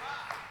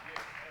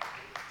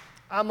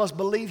 I must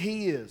believe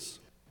He is.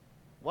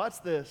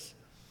 Watch this.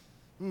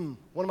 One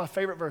of my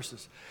favorite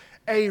verses.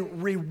 A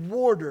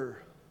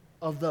rewarder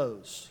of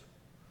those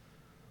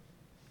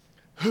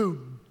who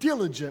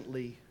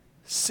diligently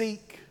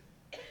seek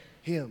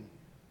Him.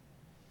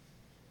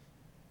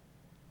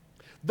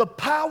 The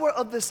power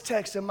of this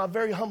text, in my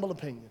very humble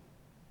opinion,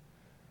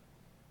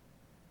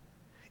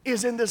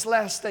 is in this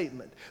last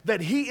statement,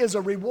 that He is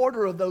a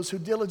rewarder of those who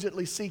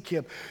diligently seek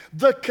Him.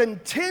 The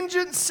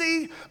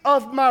contingency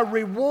of my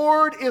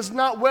reward is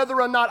not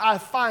whether or not I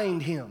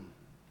find Him.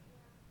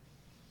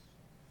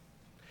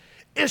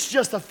 It's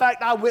just the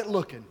fact I went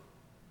looking.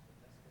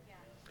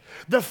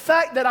 The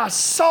fact that I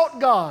sought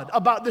God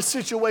about this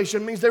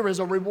situation means there is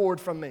a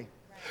reward from me.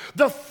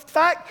 The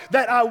fact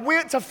that I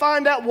went to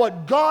find out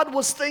what God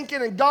was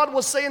thinking and God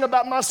was saying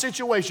about my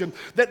situation,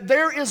 that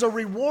there is a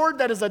reward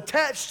that is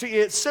attached to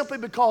it simply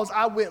because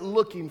I went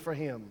looking for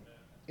Him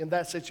in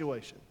that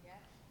situation.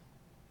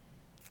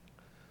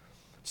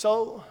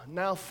 So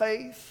now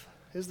faith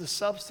is the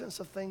substance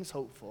of things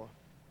hoped for.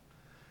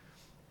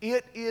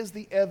 It is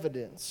the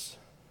evidence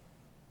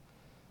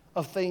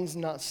of things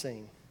not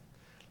seen.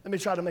 Let me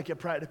try to make it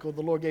practical.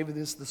 The Lord gave me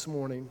this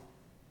morning.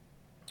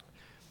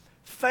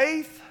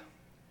 Faith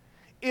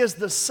is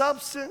the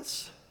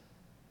substance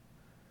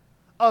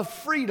of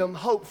freedom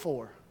hoped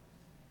for.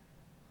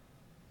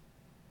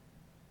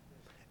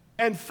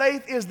 And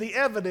faith is the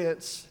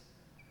evidence,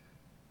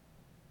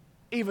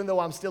 even though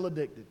I'm still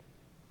addicted.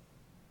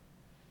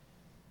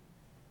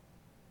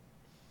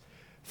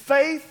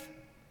 Faith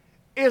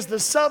is the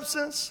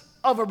substance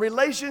of a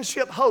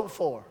relationship hoped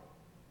for.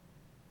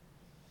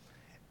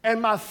 And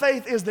my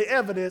faith is the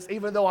evidence,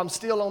 even though I'm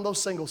still on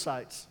those single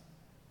sites.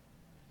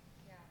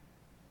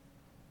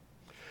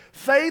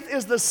 Faith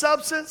is the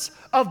substance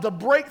of the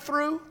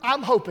breakthrough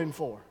I'm hoping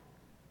for.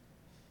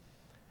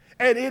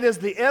 And it is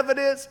the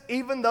evidence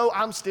even though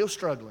I'm still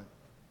struggling.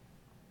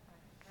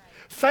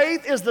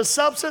 Faith is the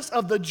substance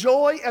of the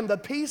joy and the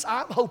peace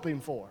I'm hoping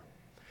for,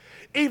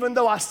 even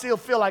though I still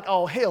feel like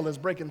all hell is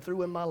breaking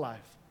through in my life.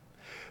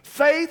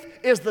 Faith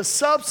is the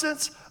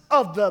substance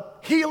of the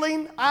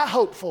healing I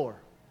hope for,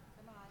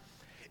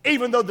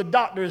 even though the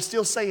doctor is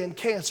still saying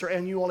cancer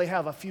and you only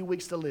have a few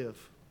weeks to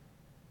live.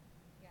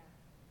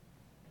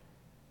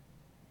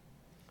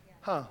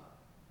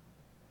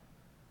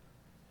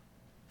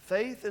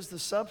 Faith is the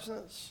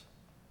substance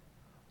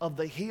of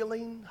the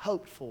healing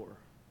hoped for.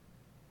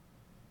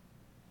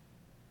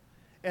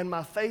 And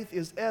my faith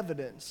is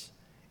evidence,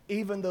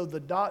 even though the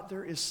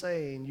doctor is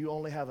saying you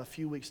only have a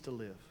few weeks to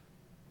live.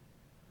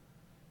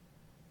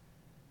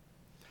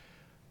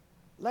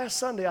 Last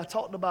Sunday, I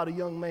talked about a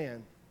young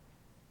man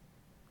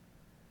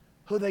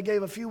who they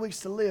gave a few weeks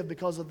to live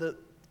because of the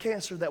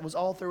cancer that was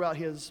all throughout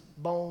his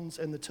bones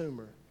and the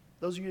tumor.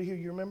 Those of you here,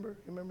 you remember?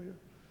 You remember?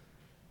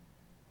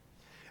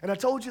 And I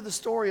told you the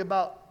story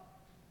about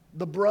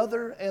the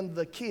brother and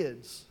the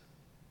kids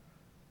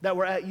that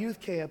were at youth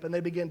camp, and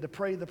they began to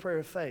pray the prayer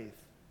of faith.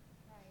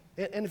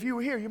 Right. And if you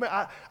were here, you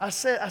remember, I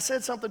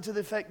said something to the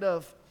effect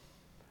of,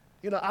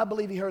 I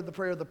believe he heard the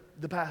prayer of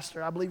the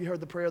pastor. I believe he heard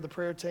the prayer of the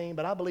prayer team,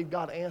 but I believe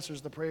God answers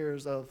the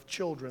prayers of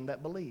children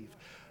that believe.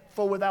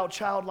 For without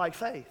childlike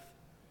faith.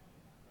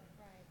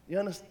 You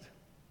understand?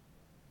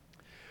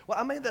 Well,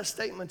 I made that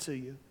statement to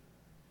you.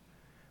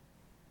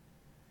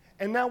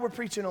 And now we're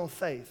preaching on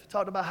faith.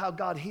 Talked about how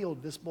God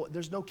healed this boy.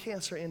 There's no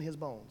cancer in his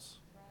bones.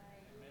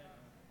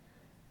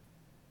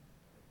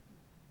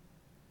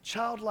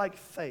 Childlike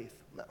faith.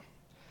 No.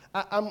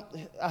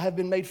 I have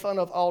been made fun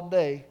of all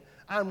day.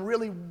 I'm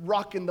really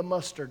rocking the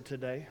mustard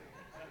today.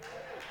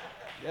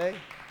 Okay?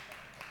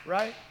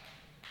 Right?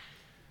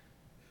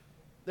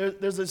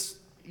 There's this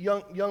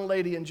young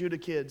lady in Judah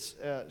Kids.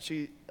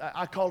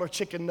 I call her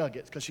Chicken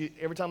Nuggets because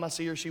every time I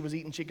see her, she was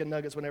eating chicken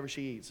nuggets whenever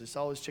she eats. It's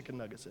always chicken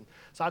nuggets. And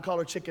so I call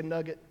her Chicken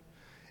Nugget,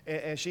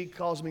 and she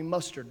calls me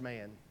Mustard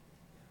Man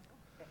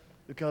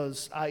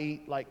because I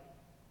eat like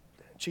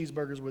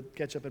cheeseburgers with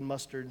ketchup and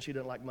mustard, and she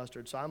doesn't like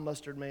mustard. So I'm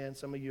Mustard Man.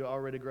 Some of you are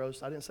already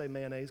gross. I didn't say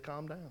mayonnaise.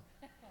 Calm down.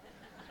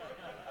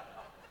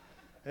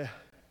 Yeah.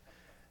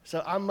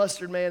 So I'm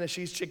Mustard Man, and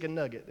she's Chicken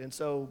Nugget. And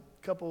so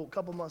a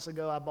couple months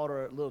ago, I bought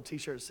her a little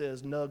T-shirt that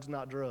says "Nugs,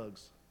 not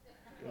drugs."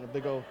 And a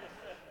big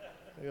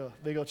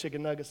old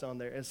chicken nuggets on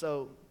there. And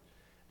so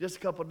just a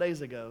couple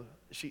days ago,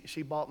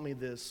 she bought me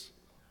this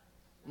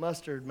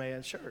Mustard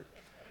Man shirt.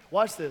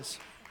 Watch this.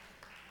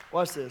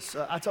 Watch this.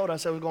 I told her, I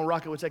said, we're going to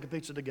rock it. We'll take a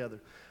picture together.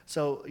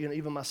 So,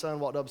 even my son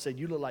walked up and said,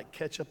 you look like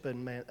ketchup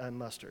and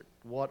mustard.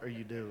 What are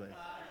you doing?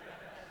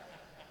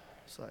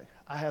 It's like,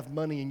 I have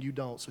money and you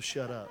don't, so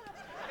shut up.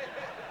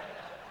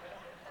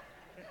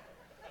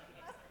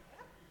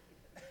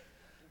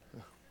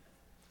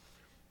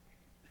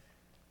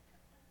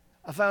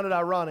 I found it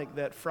ironic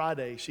that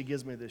Friday she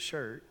gives me this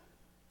shirt,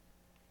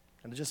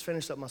 and I just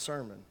finished up my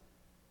sermon,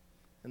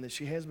 and then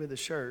she hands me the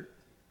shirt,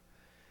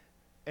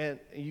 and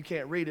you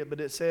can't read it,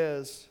 but it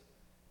says,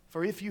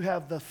 for if you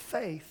have the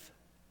faith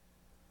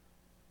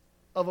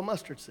of a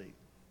mustard seed,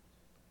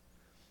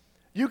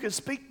 you can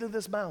speak to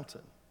this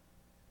mountain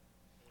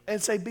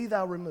and say, be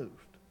thou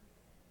removed.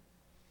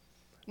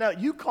 Now,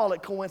 you call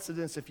it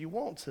coincidence if you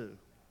want to.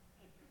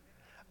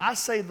 I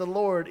say the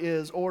Lord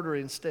is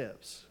ordering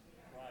steps.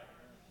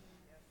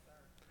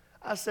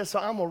 I said, so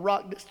I'm going to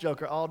rock this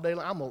joker all day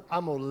long.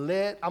 I'm going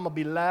to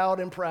be loud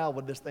and proud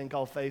with this thing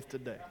called faith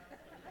today.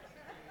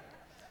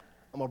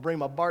 I'm going to bring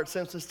my Bart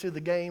Simpsons to the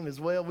game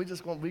as well. We're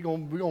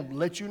going to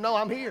let you know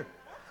I'm here.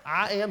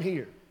 I am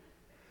here.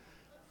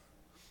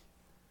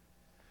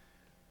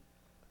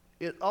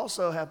 It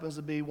also happens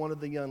to be one of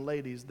the young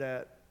ladies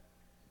that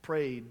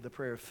prayed the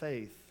prayer of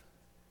faith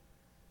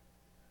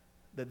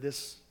that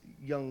this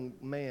young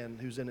man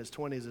who's in his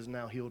 20s is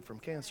now healed from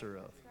cancer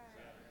of.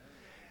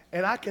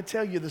 And I can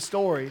tell you the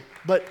story,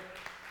 but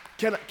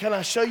can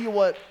I show you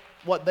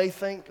what they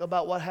think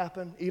about what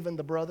happened, even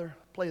the brother?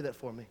 Play that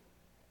for me.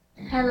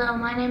 Hello,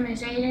 my name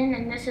is Aiden,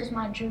 and this is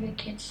my Judah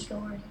Kids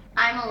story.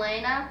 I'm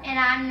Elena. And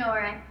I'm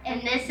Nora.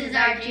 And this is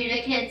our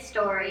Judah Kids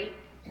story.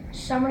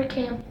 Summer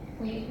camp,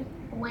 we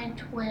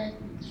went with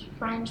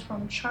friends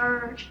from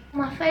church.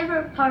 My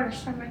favorite part of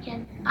summer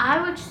camp,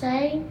 I would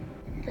say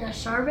the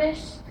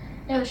service.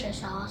 It was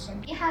just awesome.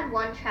 We had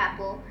one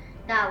chapel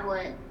that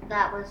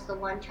was the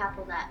one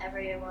chapel that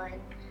everyone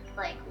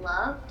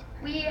loved.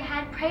 We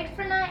had prayed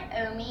for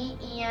Naomi,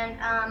 and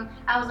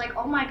I was like,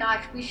 oh my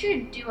gosh, we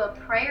should do a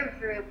prayer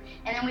group.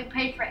 And then we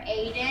prayed for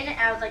Aiden, and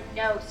I was like,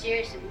 no,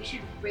 seriously, we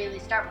should really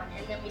start one.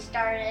 And then we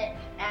started,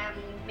 and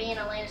me and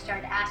Elena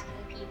started asking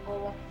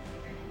people.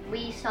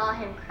 We saw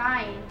him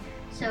crying,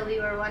 so we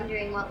were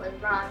wondering what was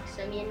wrong.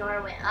 So me and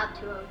Nora went up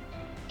to him,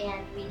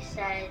 and we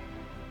said,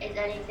 is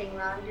anything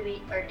wrong? Do we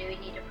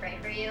need to pray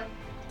for you?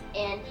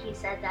 And he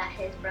said that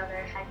his brother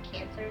had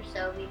cancer,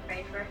 so we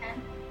prayed for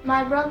him.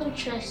 My brother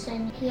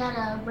Tristan, he had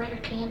a rare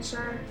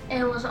cancer.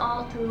 It was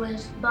all through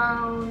his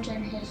bones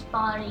and his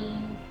body.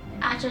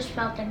 I just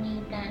felt the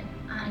need that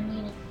I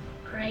needed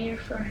prayer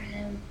for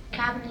him.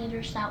 Cabin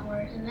leaders that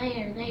were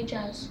there, they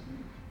just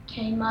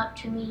came up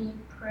to me,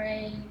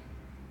 prayed.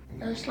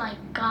 It was like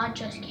God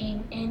just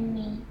came in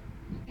me.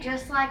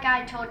 Just like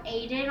I told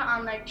Aiden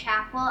on the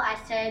chapel, I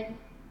said,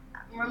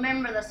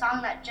 remember the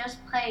song that just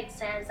played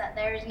says that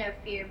there is no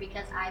fear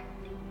because I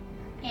believe.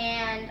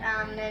 And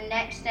the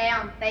next day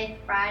on Faith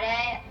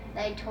Friday,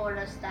 they told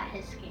us that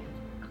his skin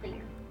was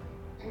clear.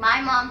 My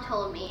mom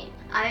told me,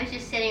 I was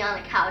just sitting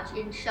on the couch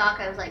in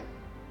shock. I was like,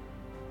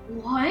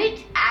 what?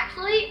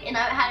 Actually? And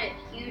I had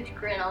a huge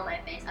grin on my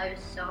face. I was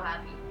so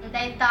happy.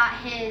 They thought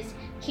his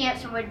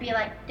cancer would be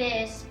like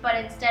this, but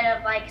instead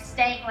of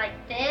staying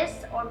like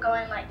this or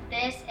going like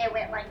this, it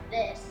went like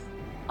this.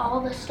 All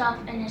the stuff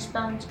in his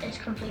bones is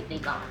completely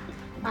gone.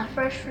 My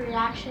first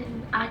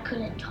reaction, I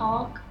couldn't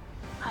talk.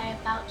 I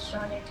about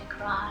started to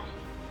cry.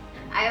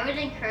 I would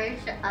encourage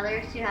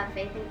others to have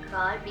faith in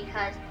God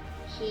because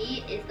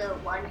He is the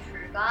one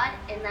true God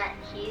and that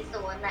He's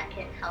the one that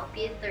can help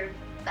you through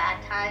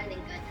bad times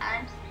and good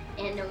times,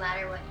 and no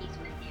matter what, He's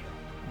with you.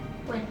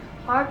 When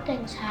hard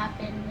things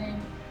happen,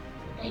 then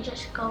they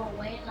just go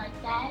away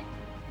like that.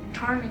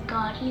 Turn to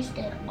God. He's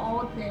did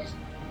all this.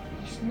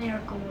 He's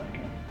miracle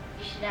worker.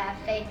 You should have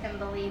faith and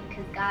believe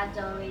because God's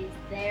always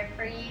there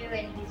for you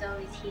and He's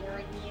always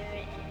healing you.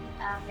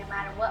 And no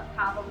matter what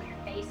problem you're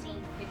facing,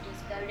 you could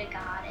just go to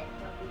God and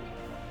He'll be there.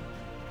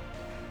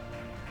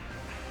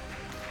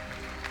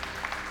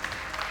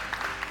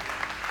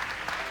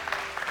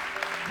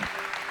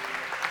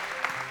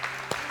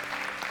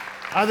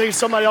 I think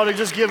somebody ought to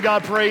just give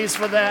God praise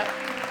for that.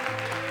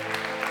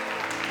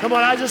 Come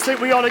on, I just think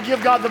we ought to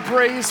give God the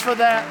praise for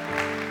that.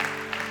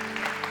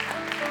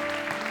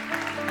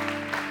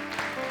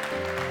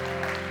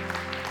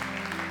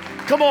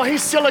 Come on,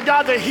 He's still a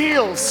God that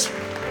heals.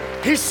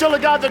 He's still a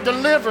God that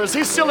delivers.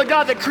 He's still a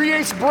God that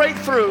creates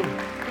breakthrough.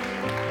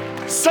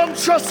 Some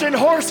trust in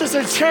horses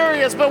and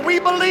chariots, but we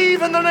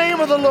believe in the name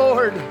of the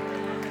Lord.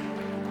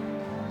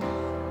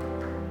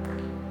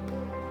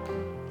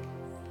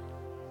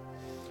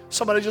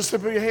 Somebody just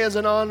lift your hands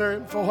and honor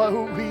Him for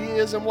who He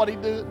is and what He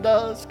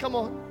does. Come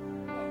on.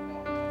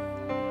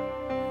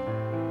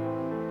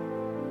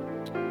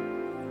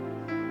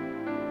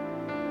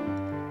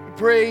 We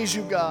praise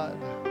you, God.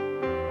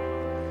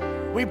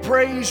 We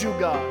praise you,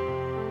 God.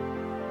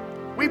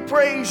 We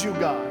praise you,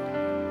 God.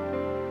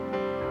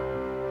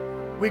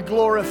 We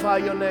glorify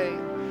your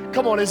name.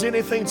 Come on, is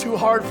anything too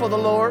hard for the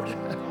Lord?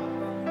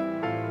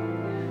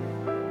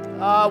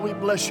 We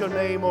bless your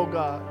name, oh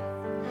God.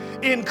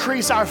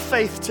 Increase our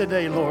faith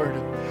today, Lord.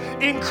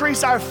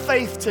 Increase our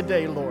faith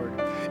today, Lord.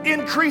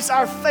 Increase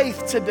our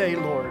faith today,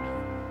 Lord.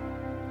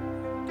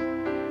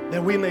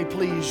 That we may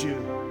please you.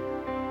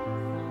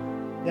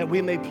 That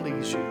we may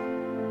please you.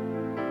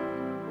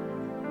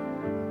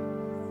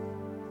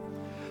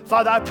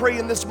 Father, I pray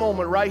in this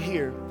moment right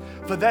here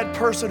for that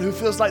person who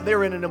feels like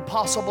they're in an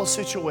impossible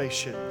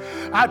situation.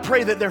 I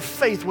pray that their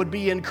faith would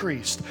be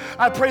increased.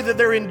 I pray that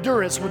their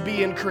endurance would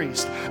be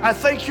increased. I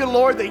thank you,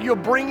 Lord, that you're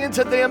bringing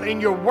to them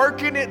and you're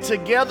working it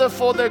together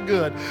for their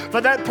good.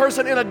 For that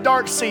person in a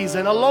dark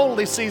season, a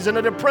lonely season,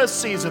 a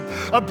depressed season,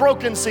 a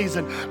broken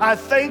season, I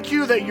thank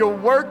you that you're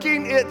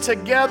working it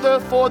together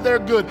for their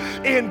good.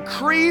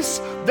 Increase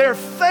their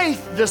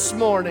faith this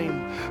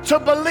morning to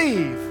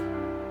believe.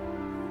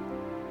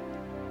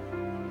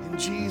 In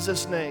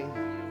Jesus' name.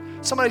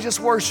 Somebody just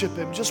worship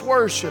Him. Just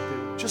worship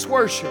Him. Just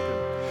worship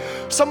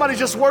Him. Somebody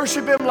just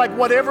worship Him like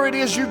whatever it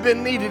is you've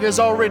been needing is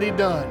already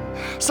done.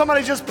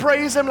 Somebody just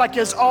praise Him like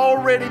it's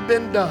already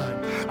been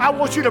done. I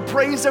want you to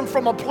praise Him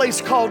from a place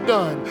called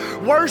done.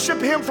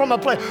 Worship Him from a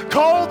place.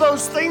 Call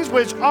those things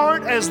which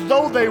aren't as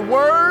though they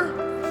were.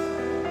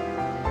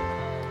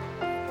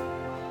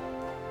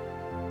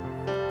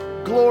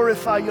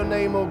 Glorify your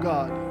name, oh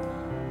God.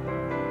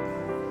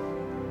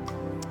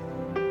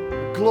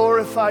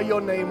 Glorify your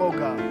name, oh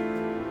God.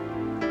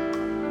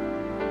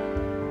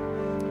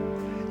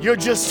 You're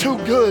just too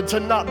good to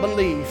not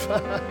believe.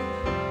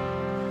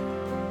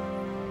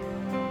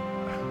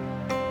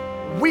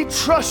 We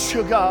trust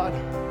you, God.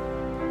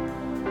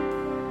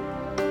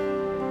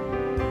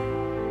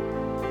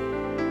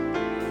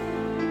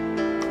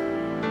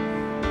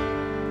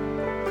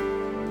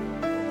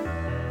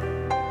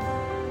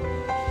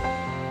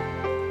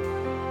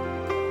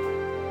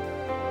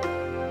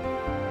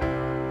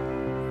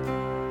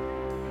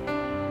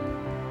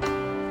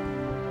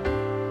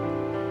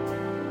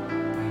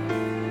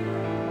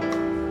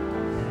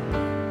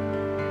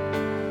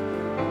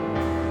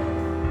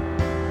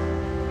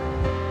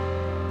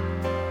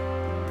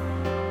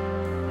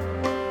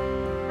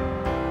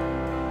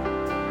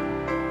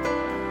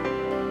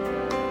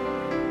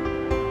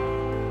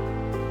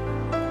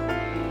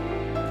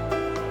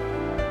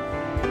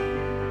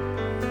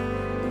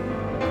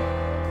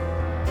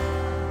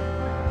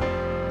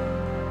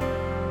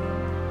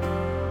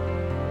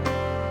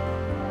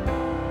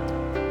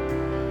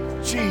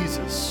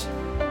 Jesus.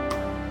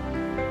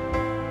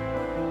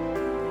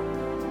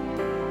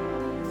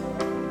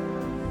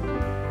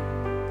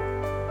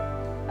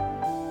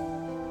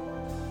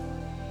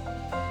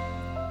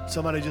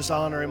 Somebody just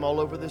honor Him all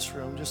over this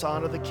room. Just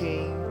honor the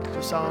King.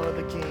 Just honor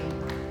the King.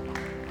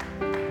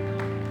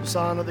 Just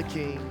honor the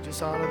King.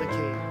 Just honor the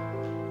King.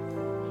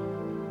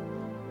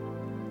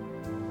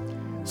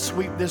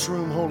 Sweep this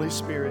room, Holy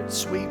Spirit.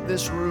 Sweep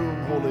this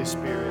room, Holy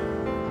Spirit.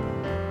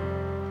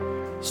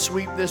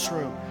 Sweep this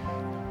room.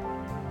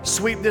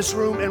 Sweep this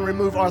room and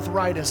remove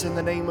arthritis in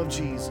the name of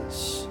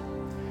Jesus.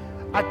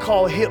 I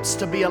call hips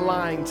to be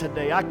aligned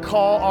today. I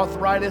call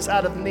arthritis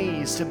out of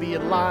knees to be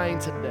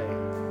aligned today.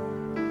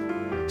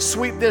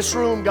 Sweep this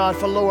room, God,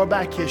 for lower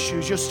back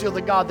issues. You're still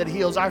the God that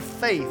heals our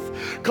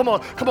faith. Come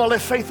on, let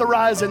faith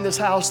arise in this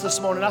house this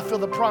morning. I feel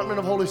the prompting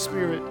of Holy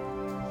Spirit.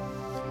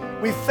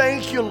 We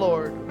thank you,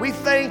 Lord. We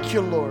thank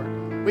you, Lord.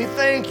 We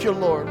thank you,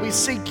 Lord. We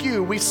seek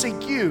you. We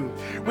seek you.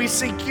 We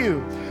seek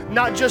you.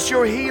 Not just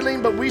your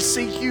healing, but we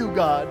seek you,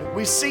 God.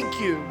 We seek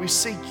you. We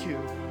seek you.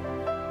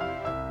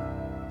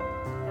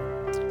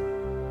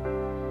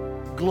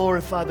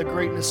 Glorify the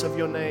greatness of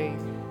your name.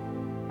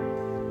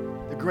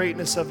 The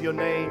greatness of your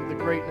name. The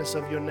greatness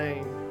of your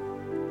name.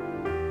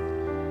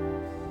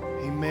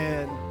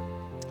 Amen.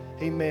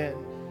 Amen.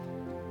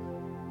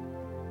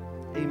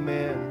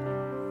 Amen.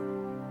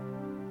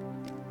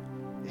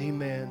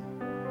 Amen.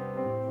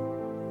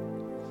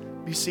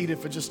 Be seated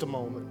for just a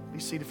moment. Be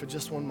seated for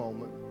just one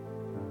moment.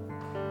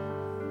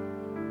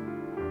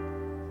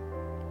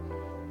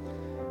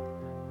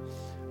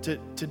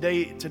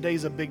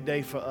 Today's a big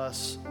day for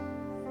us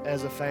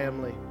as a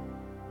family.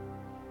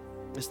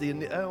 I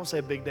don't say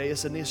a big day,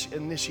 it's an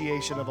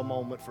initiation of a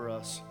moment for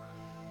us.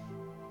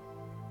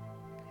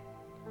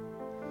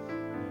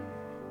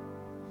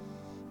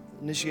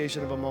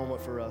 Initiation of a moment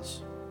for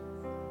us.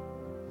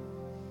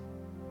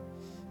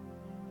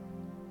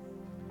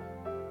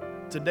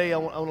 Today, I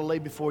want to lay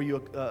before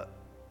you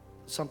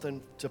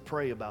something to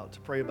pray about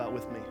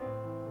with me,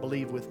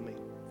 believe with me,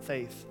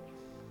 faith.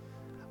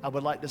 I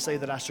would like to say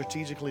that I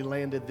strategically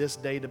landed this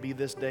day to be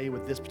this day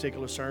with this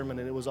particular sermon,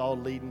 and it was all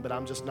leading, but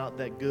I'm just not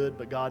that good,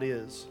 but God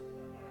is.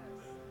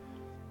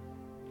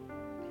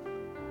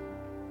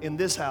 In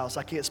this house,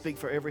 I can't speak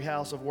for every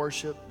house of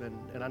worship,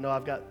 and I know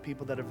I've got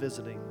people that are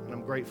visiting, and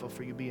I'm grateful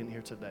for you being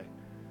here today.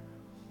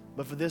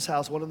 But for this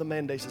house, one of the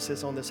mandates that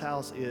sits on this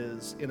house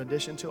is, in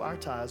addition to our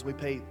tithes,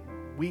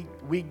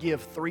 we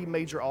give 3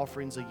 major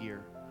offerings a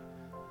year.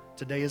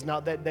 Today is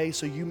not that day,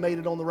 so you made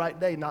it on the right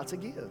day not to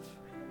give.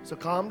 So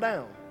calm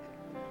down.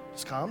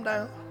 Just calm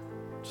down.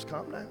 Just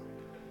calm down.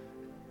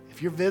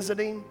 If you're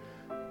visiting,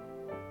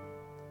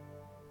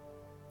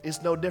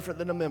 it's no different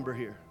than a member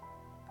here.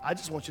 I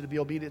just want you to be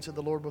obedient to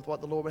the Lord with what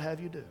the Lord would have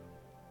you do.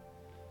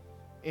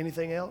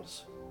 Anything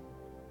else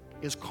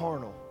is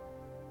carnal.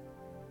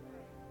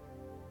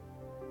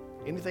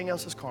 Anything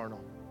else is carnal.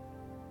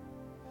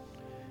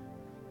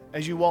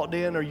 As you walked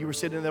in or you were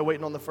sitting there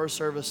waiting on the first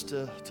service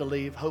to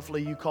leave,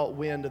 hopefully you caught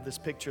wind of this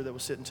picture that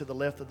was sitting to the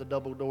left of the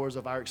double doors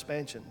of our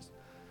expansions.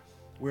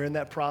 We're in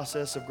that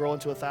process of growing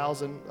to a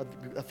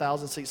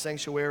 1,000-seat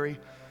sanctuary.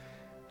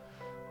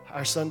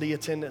 Our Sunday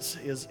attendance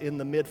is in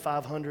the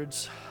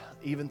mid-500s.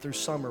 Even through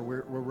summer,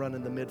 we're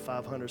running the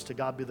mid-500s. To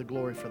God be the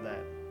glory for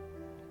that.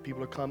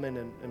 People are coming,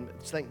 and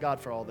thank God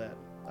for all that.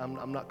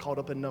 I'm not caught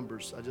up in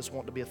numbers. I just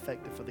want to be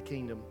effective for the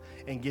kingdom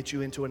and get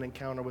you into an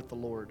encounter with the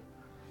Lord.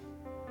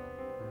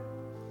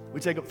 We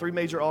take up 3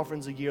 major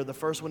offerings a year. The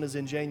first one is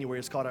in January.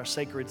 It's called our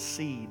Sacred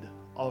Seed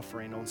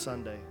offering on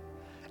Sunday.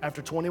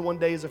 After 21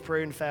 days of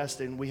prayer and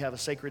fasting, we have a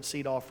sacred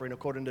seed offering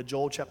according to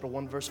Joel chapter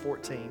 1, verse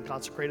 14.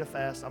 Consecrate a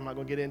fast. I'm not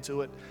going to get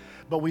into it.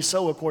 But we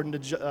sow according to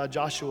Joel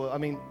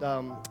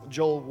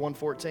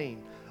 1:14.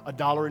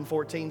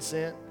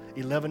 $1.14,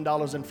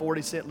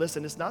 $11.40.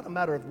 Listen, it's not a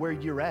matter of where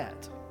you're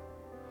at.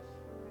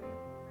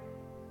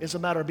 It's a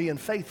matter of being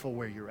faithful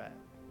where you're at.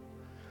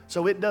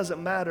 So it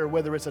doesn't matter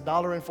whether it's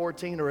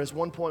 $1.14 or it's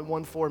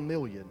 1.14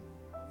 million.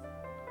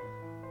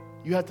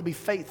 You have to be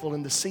faithful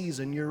in the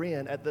season you're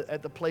in, at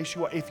the place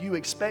you are. If you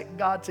expect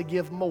God to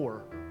give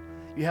more,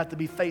 you have to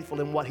be faithful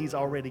in what He's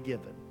already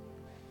given.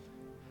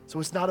 So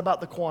it's not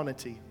about the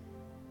quantity.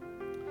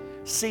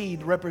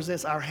 Seed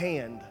represents our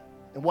hand.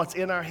 And what's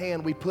in our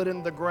hand, we put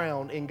in the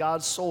ground, in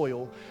God's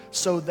soil,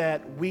 so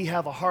that we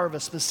have a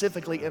harvest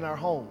specifically in our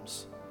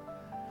homes.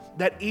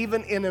 That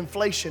even in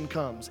inflation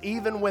comes,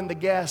 even when the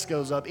gas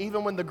goes up,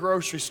 even when the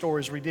grocery store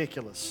is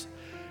ridiculous,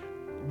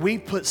 we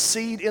put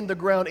seed in the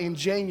ground in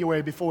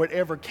January before it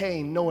ever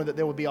came, knowing that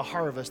there would be a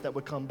harvest that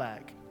would come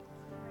back.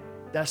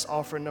 That's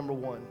offering number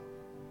 1.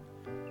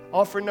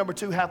 Offering number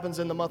 2 happens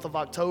in the month of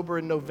October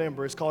and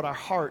November. It's called our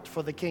Heart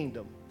for the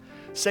Kingdom.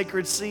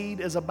 Sacred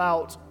seed is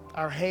about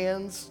our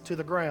hands to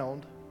the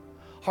ground.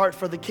 Heart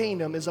for the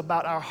Kingdom is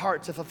about our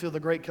heart to fulfill the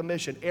Great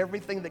Commission.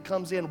 Everything that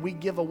comes in, we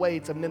give away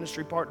to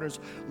ministry partners,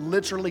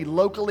 literally,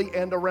 locally,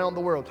 and around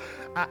the world.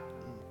 I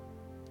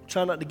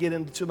try not to get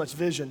into too much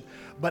vision,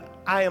 but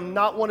I am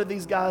not one of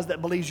these guys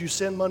that believes you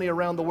send money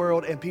around the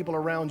world and people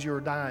around you are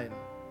dying.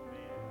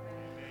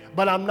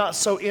 But I'm not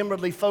so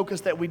inwardly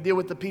focused that we deal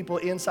with the people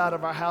inside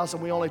of our house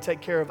and we only take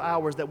care of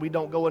ours, that we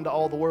don't go into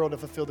all the world to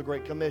fulfill the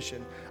Great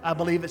Commission. I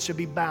believe it should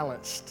be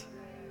balanced.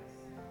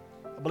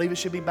 I believe it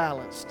should be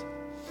balanced.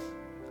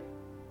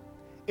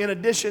 In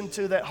addition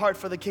to that Heart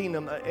for the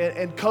Kingdom,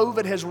 and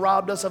COVID has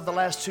robbed us of the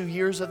last 2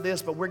 years of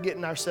this, but we're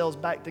getting ourselves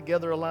back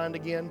together, aligned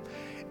again.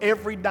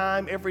 Every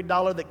dime, every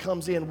dollar that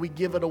comes in, we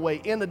give it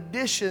away. In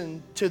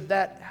addition to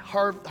that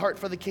Heart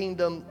for the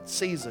Kingdom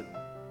season.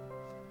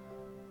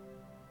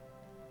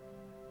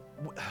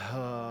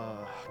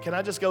 Can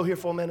I just go here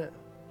for a minute?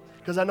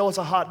 Because I know it's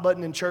a hot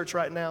button in church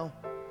right now.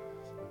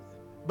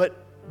 But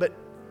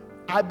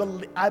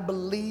I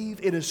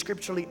believe it is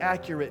scripturally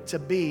accurate to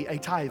be a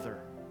tither.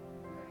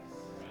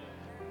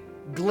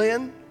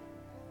 Glenn,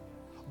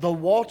 the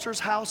Walters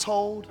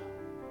household,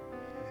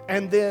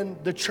 and then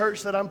the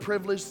church that I'm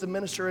privileged to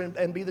minister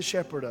and be the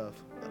shepherd of,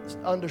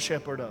 under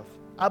shepherd of.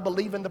 I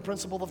believe in the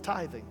principle of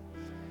tithing.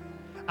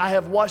 I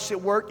have watched it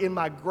work in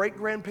my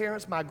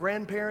great-grandparents, my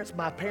grandparents,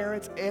 my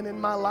parents, and in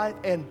my life,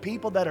 and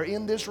people that are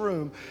in this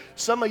room.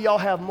 Some of y'all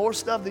have more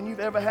stuff than you've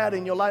ever had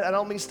in your life. I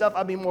don't mean stuff,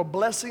 I mean more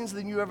blessings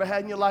than you ever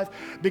had in your life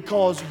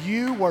because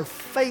you were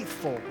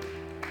faithful.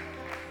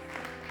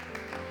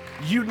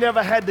 You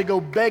never had to go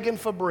begging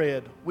for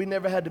bread. We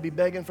never had to be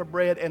begging for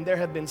bread, and there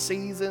have been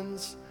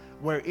seasons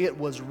where it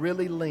was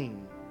really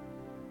lean.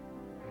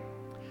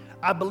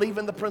 I believe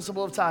in the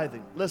principle of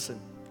tithing. Listen,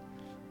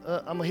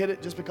 I'm going to hit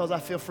it just because I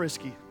feel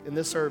frisky in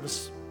this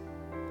service.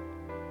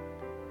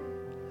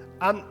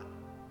 I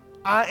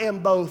am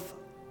both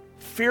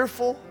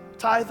fearful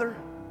tither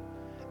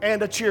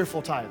and a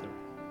cheerful tither.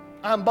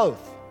 I'm both.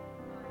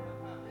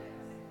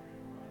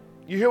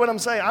 You hear what I'm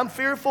saying? I'm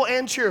fearful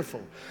and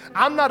cheerful.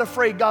 I'm not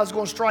afraid God's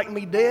going to strike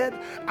me dead.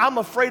 I'm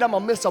afraid I'm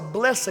going to miss a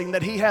blessing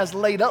that He has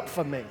laid up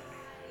for me.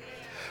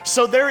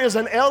 So there is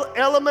an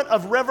element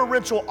of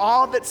reverential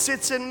awe that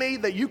sits in me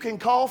that you can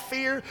call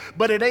fear,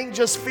 but it ain't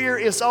just fear,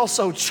 it's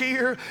also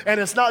cheer. And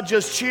it's not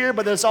just cheer,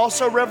 but it's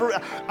also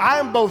reverent. I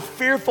am both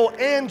fearful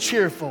and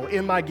cheerful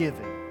in my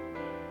giving,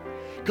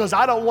 because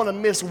I don't want to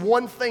miss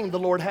one thing the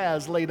Lord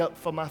has laid up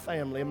for my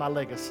family and my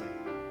legacy.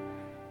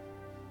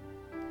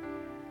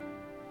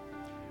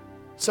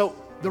 So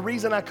the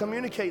reason I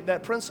communicate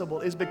that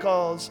principle is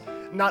because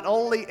not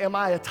only am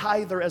I a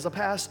tither as a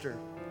pastor,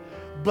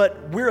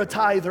 but we're a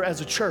tither as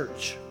a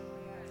church.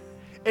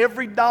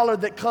 Every dollar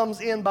that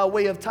comes in by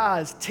way of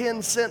tithes,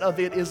 10 cents of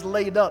it is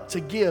laid up to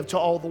give to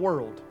all the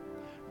world.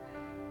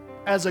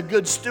 As a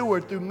good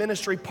steward through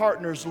ministry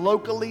partners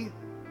locally,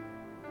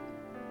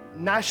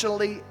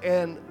 nationally,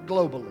 and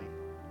globally.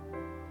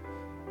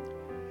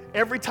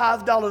 Every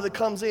tithe dollar that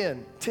comes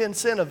in, 10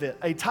 cents of it,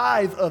 a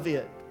tithe of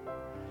it,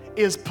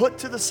 is put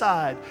to the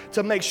side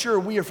to make sure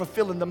we are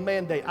fulfilling the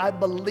mandate. I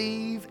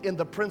believe in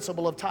the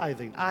principle of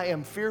tithing. I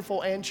am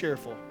fearful and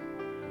cheerful.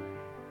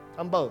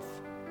 I'm both.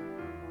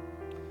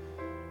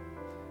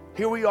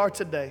 Here we are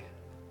today.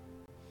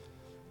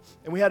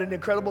 And we had an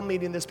incredible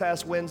meeting this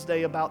past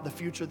Wednesday about the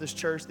future of this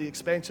church, the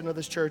expansion of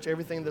this church,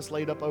 everything that's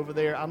laid up over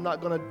there. I'm not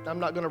gonna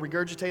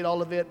regurgitate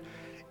all of it.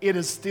 It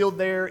is still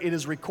there. It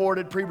is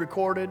recorded,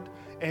 pre-recorded,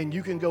 and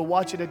you can go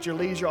watch it at your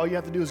leisure. All you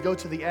have to do is go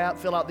to the app,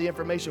 fill out the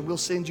information. We'll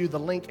send you the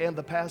link and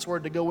the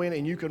password to go in,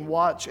 and you can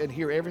watch and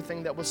hear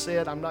everything that was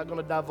said. I'm not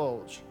going to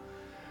divulge.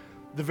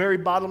 The very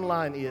bottom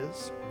line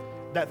is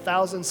that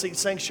 1,000-seat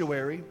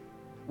sanctuary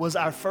was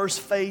our first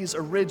phase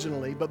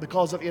originally, but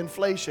because of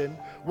inflation,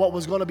 what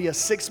was going to be a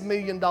 $6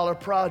 million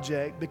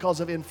project,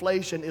 because of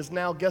inflation, is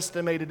now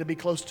guesstimated to be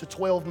close to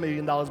 $12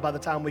 million by the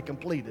time we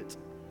complete it.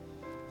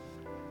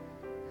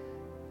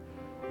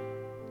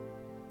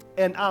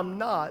 And I'm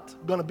not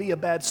going to be a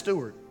bad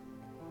steward.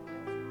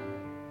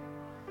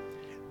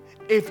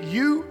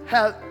 You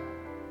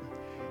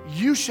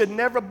should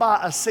never buy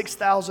a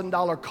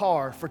 $6,000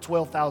 car for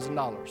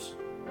 $12,000.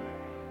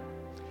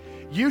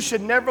 You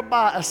should never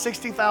buy a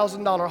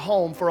 $60,000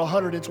 home for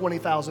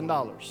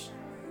 $120,000.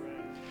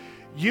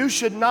 You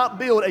should not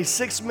build a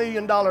 $6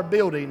 million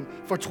building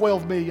for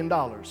 $12 million.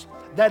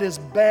 That is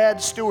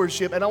bad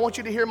stewardship. And I want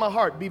you to hear my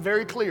heart. Be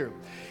very clear.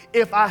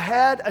 If I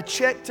had a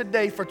check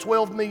today for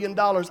 $12 million,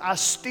 I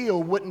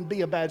still wouldn't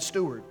be a bad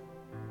steward.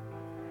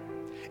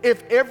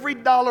 If every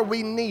dollar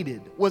we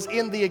needed was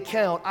in the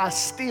account, I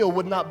still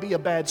would not be a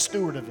bad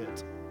steward of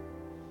it.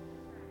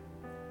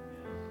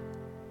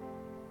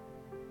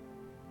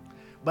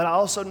 But I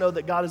also know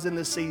that God is in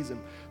this season.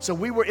 So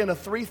we were in a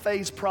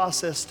 3-phase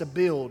process to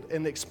build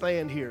and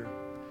expand here.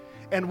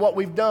 And what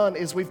we've done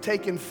is we've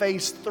taken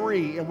phase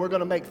 3 and we're going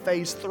to make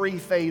phase 3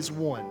 phase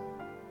 1.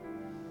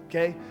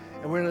 Okay?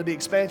 And we're going to do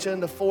expansion in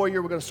the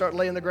foyer. We're going to start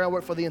laying the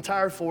groundwork for the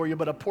entire foyer,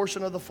 but a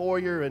portion of the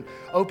foyer, and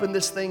open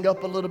this thing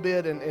up a little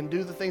bit and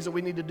do the things that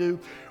we need to do.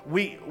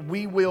 We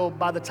will,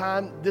 by the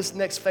time this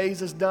next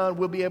phase is done,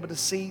 we'll be able to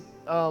seat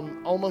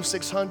almost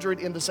 600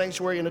 in the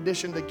sanctuary, in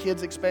addition to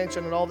kids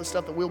expansion and all the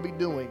stuff that we'll be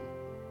doing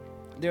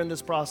during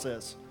this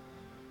process.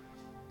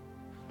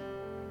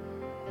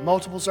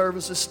 Multiple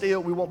services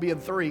still. We won't be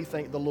in 3,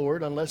 thank the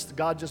Lord, unless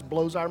God just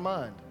blows our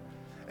mind.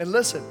 And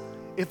listen,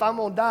 if I'm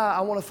going to die, I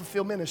want to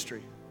fulfill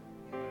ministry.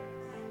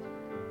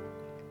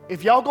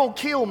 If y'all going to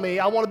kill me,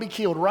 I want to be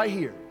killed right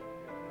here.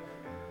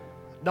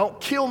 Don't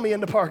kill me in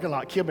the parking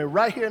lot. Kill me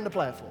right here in the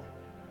platform.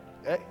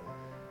 Okay?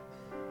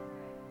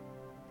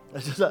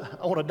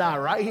 I want to die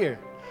right here.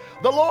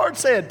 The Lord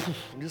said,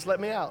 just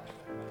let me out.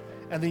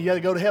 And then you got to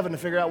go to heaven to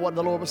figure out what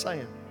the Lord was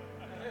saying.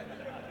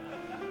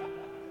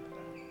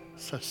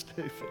 So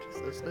stupid.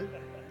 So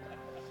stupid.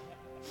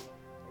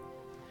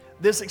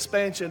 This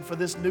expansion for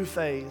this new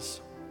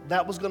phase,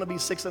 that was going to be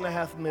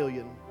 $6.5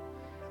 million.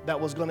 That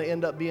was going to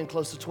end up being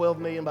close to $12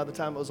 million by the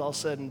time it was all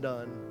said and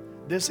done.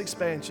 This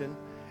expansion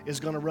is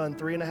going to run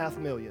 $3.5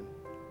 million.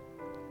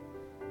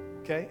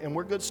 Okay? And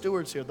we're good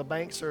stewards here. The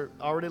banks are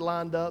already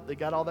lined up. They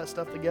got all that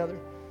stuff together.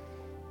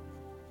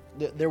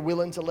 They're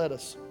willing to let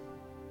us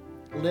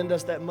lend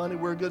us that money.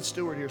 We're a good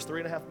steward here. It's a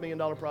 $3.5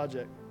 million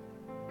project.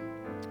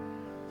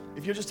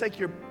 If you just take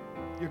your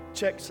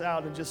checks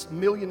out and just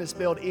million is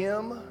spelled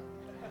M-I.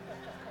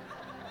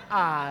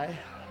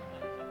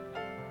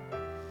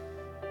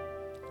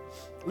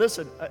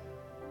 Listen,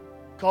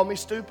 call me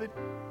stupid,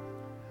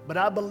 but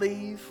I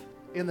believe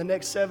in the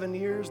next 7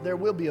 years there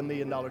will be $1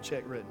 million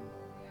check written.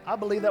 I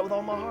believe that with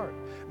all my heart.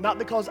 Not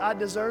because I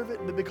deserve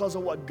it, but because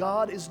of what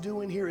God is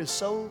doing here is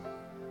so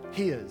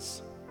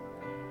His.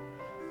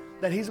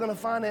 That He's going to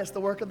finance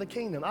the work of the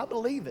kingdom. I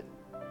believe it.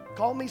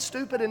 Call me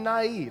stupid and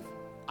naive.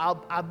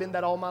 I've been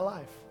that all my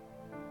life.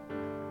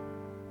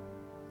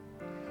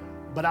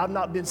 But I've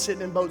not been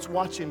sitting in boats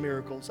watching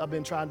miracles. I've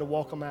been trying to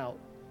walk them out.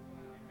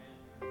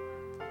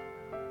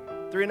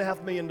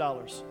 $3.5 million.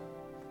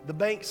 The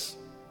banks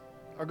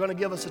are going to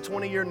give us a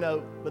 20-year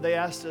note, but they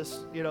asked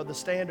us, the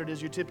standard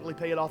is you typically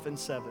pay it off in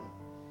 7.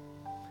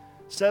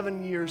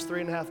 7 years,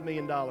 $3.5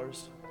 million.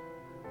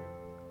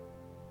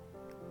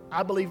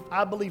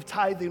 I believe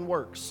tithing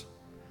works.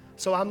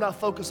 So I'm not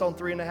focused on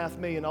 $3.5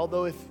 million,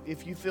 although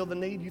if you feel the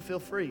need, you feel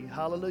free.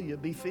 Hallelujah.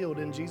 Be filled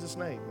in Jesus'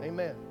 name.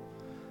 Amen.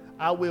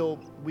 We'll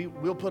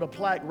put a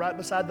plaque right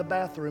beside the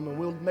bathroom, and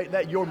we'll make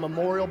that your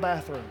memorial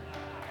bathroom.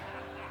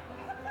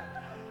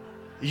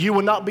 You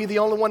will not be the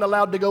only one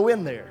allowed to go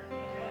in there.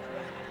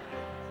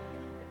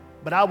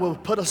 But I will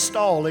put a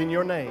stall in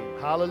your name.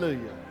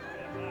 Hallelujah.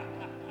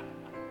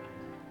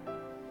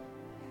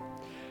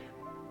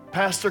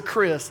 Pastor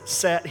Chris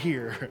sat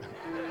here.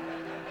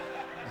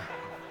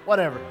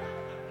 Whatever.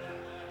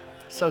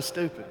 So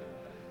stupid.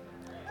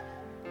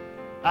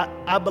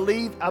 I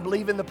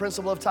believe in the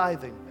principle of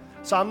tithing.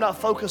 So I'm not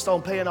focused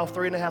on paying off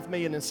 $3.5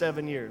 million in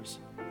 7 years.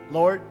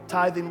 Lord,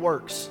 tithing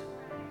works.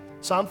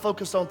 So I'm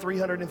focused on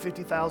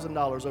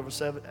 $350,000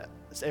 over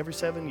every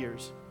 7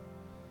 years.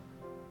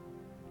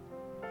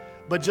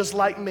 But just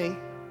like me,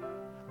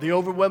 the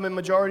overwhelming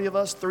majority of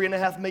us,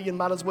 $3.5 million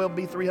might as well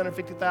be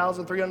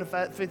 $350,000.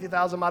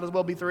 $350,000 might as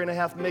well be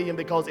 $3.5 million,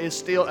 because it's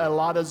still a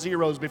lot of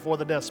zeros before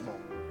the decimal.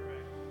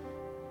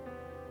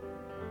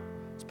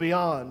 It's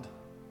beyond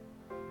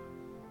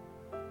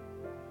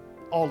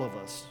all of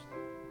us,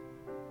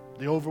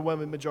 the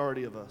overwhelming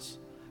majority of us,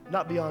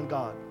 not beyond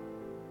God.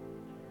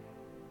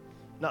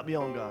 Not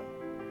beyond God.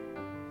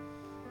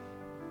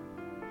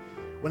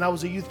 When I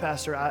was a youth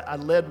pastor, I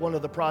led one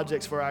of the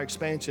projects for our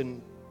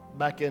expansion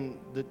back in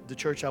the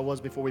church I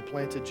was before we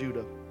planted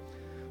Judah.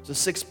 It was a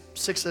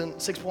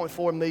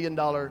 $6.4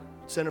 million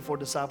Center for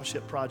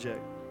Discipleship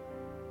project.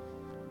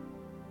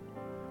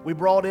 We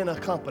brought in a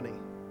company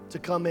to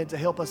come in to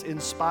help us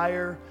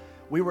inspire.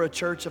 We were a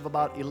church of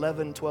about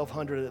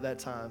 1,200 at that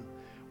time.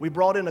 We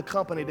brought in a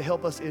company to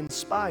help us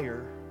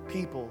inspire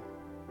people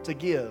to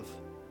give,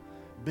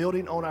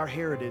 building on our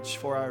heritage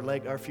for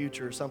our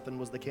future. Something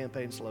was the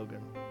campaign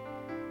slogan.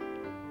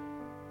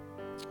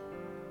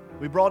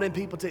 We brought in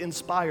people to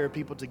inspire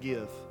people to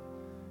give.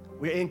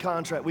 We're in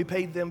contract. We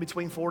paid them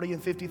between $40,000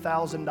 and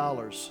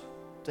 $50,000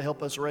 to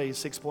help us raise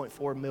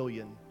 $6.4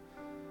 million.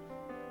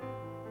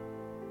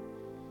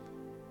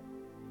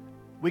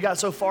 We got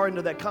so far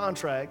into that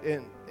contract,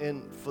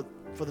 and for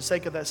the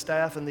sake of that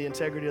staff and the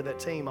integrity of that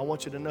team, I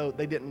want you to know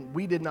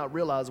we did not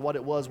realize what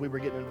it was we were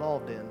getting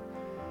involved in.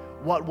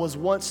 What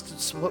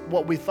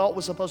we thought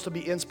was supposed to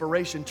be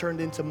inspiration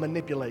turned into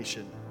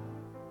manipulation.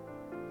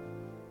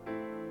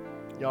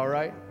 You all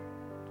right?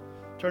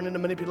 Turned into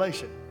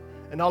manipulation.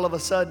 And all of a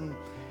sudden,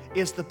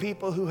 it's the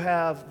people who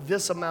have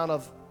this amount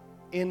of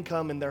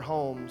income in their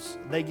homes,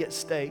 they get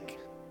steak.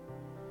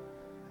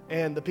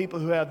 And the people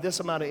who have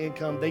this amount of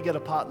income, they get a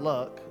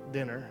potluck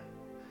dinner.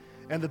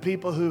 And the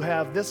people who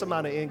have this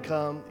amount of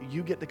income,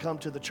 you get to come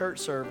to the church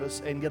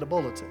service and get a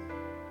bulletin.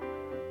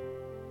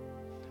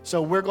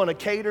 So we're going to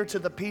cater to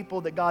the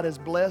people that God has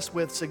blessed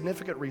with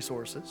significant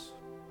resources.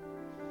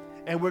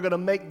 And we're going to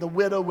make the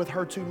widow with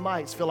her 2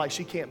 mites feel like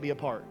she can't be a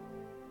part.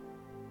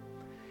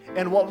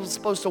 And what was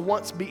supposed to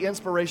once be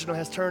inspirational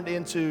has turned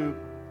into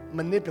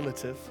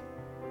manipulative.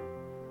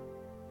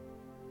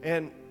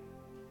 And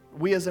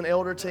we as an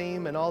elder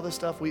team and all this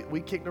stuff,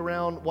 we kicked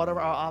around what are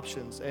our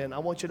options. And I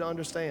want you to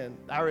understand,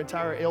 our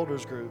entire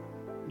elders group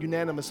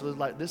unanimously was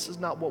like, this is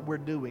not what we're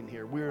doing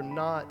here. We're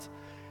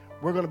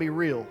going to be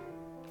real.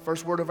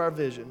 First word of our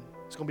vision,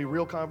 it's going to be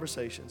real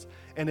conversations.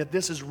 And if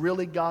this is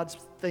really God's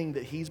thing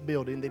that He's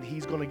building, then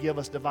He's going to give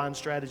us divine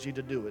strategy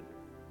to do it.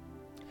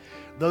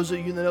 Those of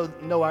you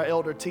that know our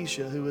elder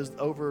Tisha, who is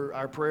over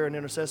our prayer and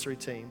intercessory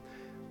team,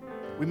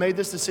 we made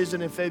this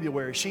decision in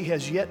February. She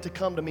has yet to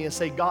come to me and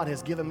say, God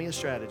has given me a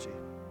strategy.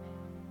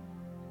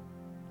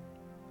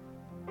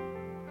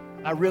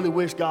 I really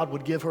wish God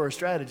would give her a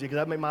strategy, because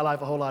that would make my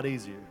life a whole lot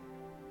easier.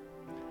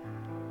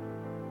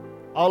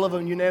 All of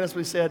them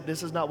unanimously said,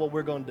 this is not what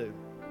we're going to do.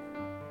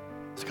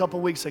 It's a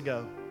couple weeks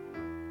ago,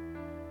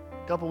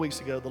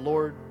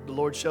 the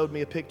Lord showed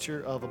me a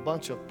picture of a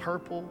bunch of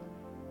purple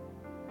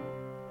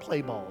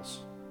play balls.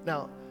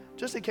 Now,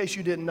 just in case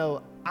you didn't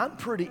know, I'm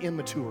pretty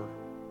immature.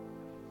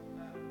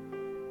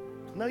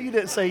 No, you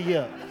didn't say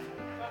yeah.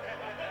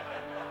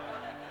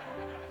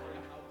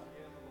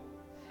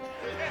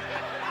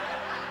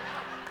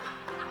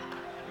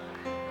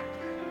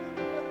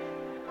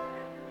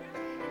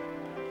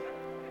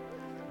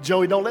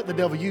 Joey, don't let the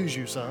devil use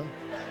you, son.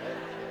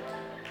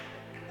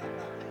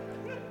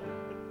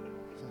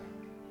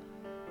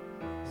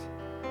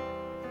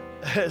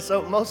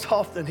 So most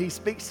often he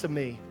speaks to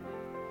me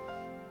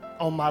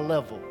on my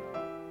level.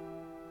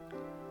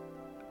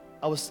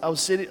 I was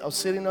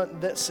sitting on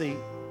that seat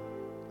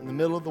in the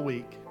middle of the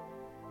week.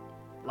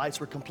 Lights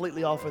were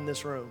completely off in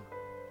this room.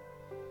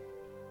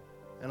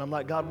 And I'm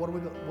like, God,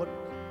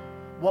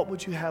 what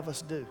would you have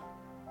us do?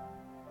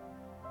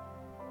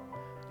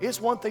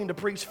 It's one thing to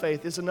preach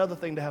faith. It's another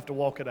thing to have to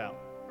walk it out.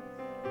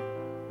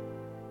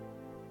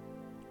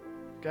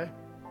 Okay?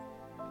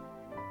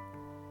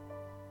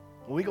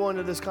 When we go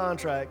into this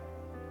contract,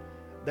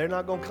 they're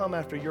not going to come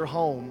after your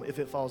home if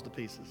it falls to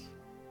pieces.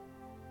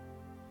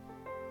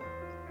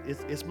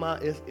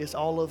 It's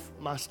all of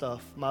my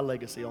stuff, my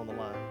legacy on the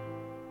line.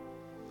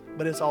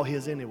 But it's all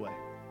His anyway.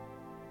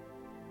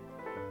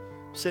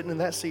 Sitting in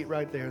that seat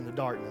right there in the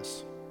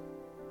darkness,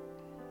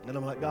 And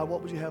I'm like, God,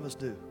 what would you have us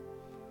do?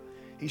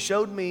 He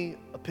showed me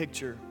a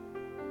picture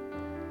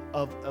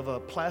of a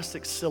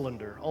plastic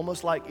cylinder,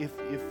 almost like if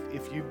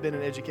you've been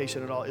in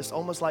education at all, it's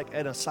almost like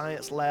at a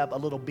science lab, a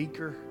little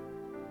beaker,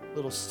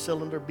 little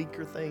cylinder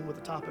beaker thing with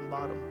the top and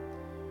bottom.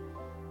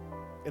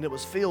 And it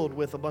was filled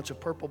with a bunch of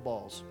purple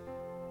balls.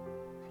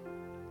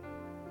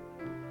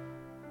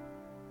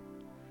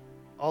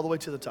 All the way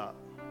to the top.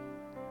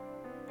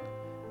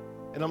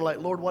 And I'm like,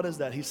 Lord, what is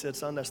that? He said,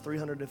 son, that's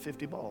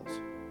 350 balls.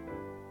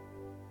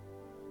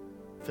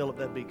 Fill up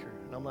that beaker.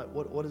 And I'm like,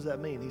 what does that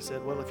mean? He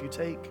said, well, if you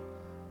take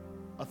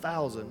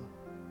 1,000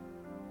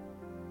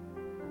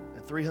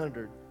 and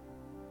 300,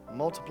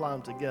 multiply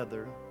them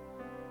together,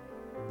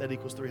 that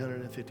equals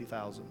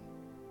 350,000.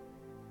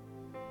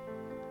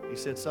 He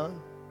said,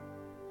 son,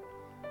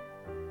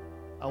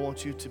 I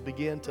want you to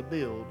begin to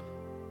build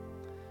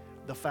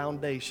the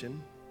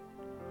foundation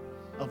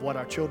of what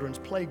our children's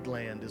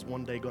playground is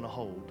one day going to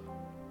hold.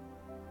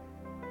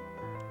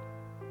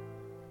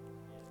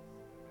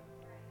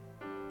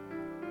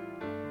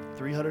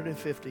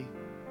 $350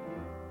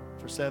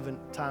 for 7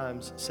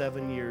 times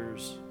 7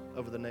 years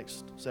over the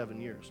next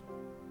 7 years.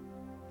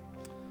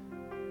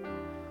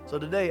 So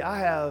today I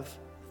have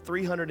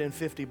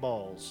 350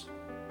 balls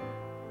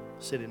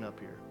sitting up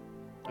here.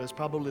 It's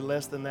probably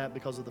less than that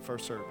because of the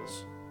first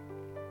service.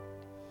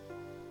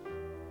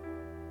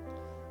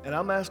 And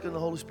I'm asking the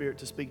Holy Spirit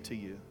to speak to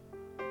you.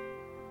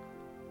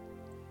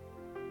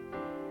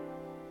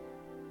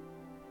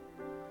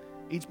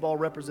 Each ball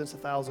represents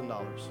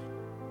 $1,000.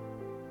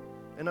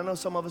 And I know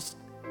some of us,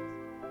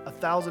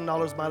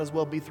 $1,000 might as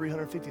well be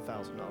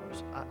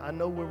 $350,000. I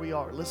know where we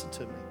are. Listen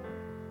to me.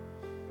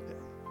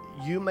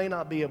 You may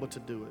not be able to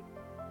do it,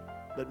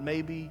 but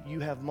maybe you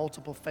have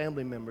multiple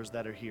family members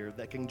that are here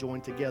that can join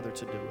together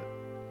to do it.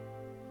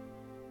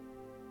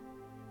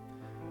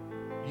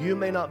 You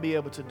may not be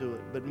able to do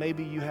it, but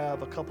maybe you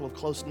have a couple of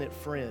close-knit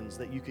friends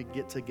that you could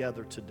get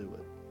together to do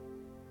it.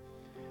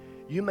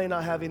 You may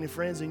not have any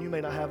friends and you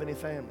may not have any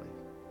family,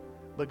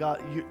 but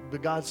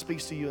God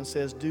speaks to you and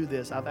says, do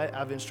this.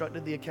 I've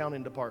instructed the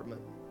accounting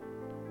department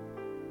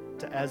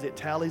to, as it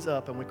tallies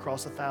up and we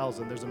cross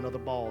 1,000, there's another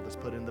ball that's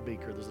put in the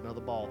beaker. There's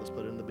another ball that's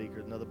put in the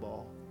beaker, another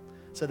ball.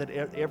 So that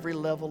every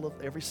level of,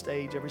 every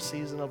stage, every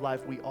season of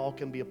life, we all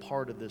can be a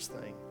part of this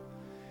thing.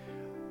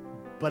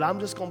 But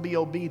I'm just going to be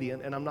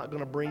obedient, and I'm not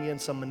going to bring in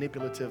some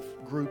manipulative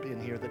group in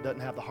here that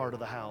doesn't have the heart of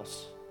the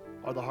house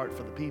or the heart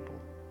for the people.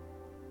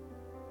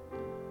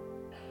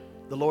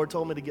 The Lord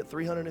told me to get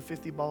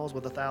 350 balls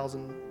with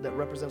 1,000 that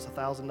represents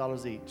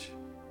 $1,000 each.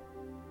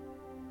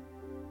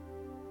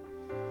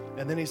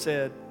 And then he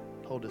said,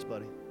 hold this,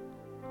 buddy.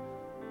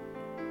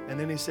 And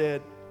then he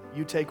said,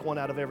 you take one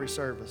out of every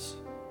service.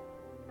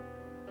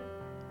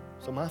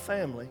 So my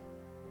family,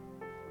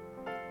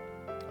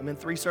 I'm in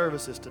 3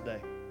 services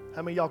today.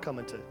 How many of y'all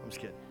coming to? I'm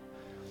just kidding.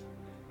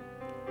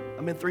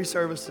 I'm in 3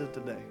 services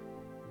today.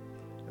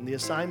 And the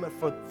assignment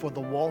for the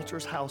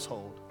Walters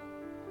household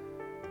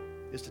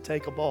is to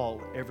take a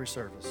ball every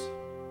service.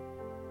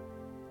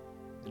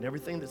 And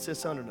everything that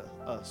sits under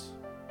us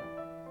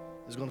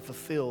is going to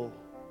fulfill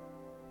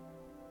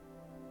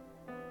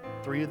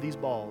 3 of these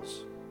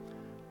balls.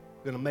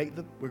 We're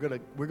going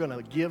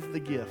to give the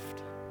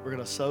gift. We're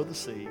going to sow the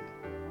seed.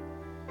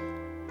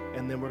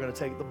 And then we're going to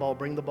take the ball,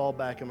 bring the ball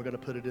back, and we're going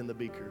to put it in the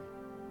beaker.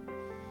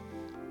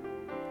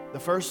 The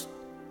first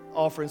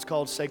offering is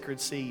called Sacred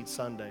Seed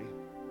Sunday.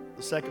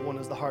 The second one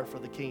is the Heart for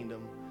the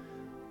Kingdom.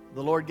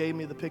 The Lord gave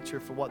me the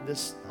picture for what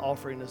this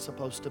offering is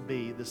supposed to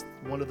be. This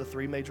one of the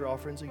 3 major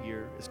offerings a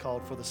year is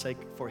called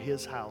for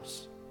His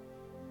house.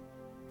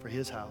 For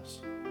His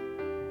house.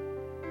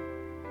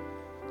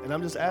 And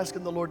I'm just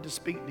asking the Lord to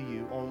speak to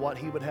you on what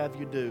He would have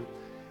you do.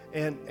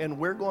 And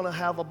we're going to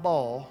have a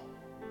ball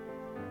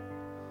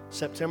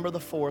September the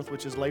 4th,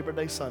 which is Labor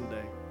Day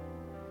Sunday,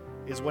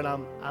 is when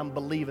I'm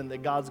believing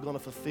that God's going to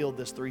fulfill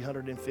this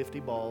 350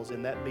 balls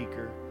in that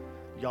beaker.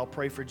 Y'all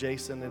pray for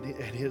Jason and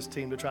his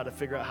team to try to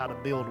figure out how to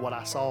build what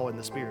I saw in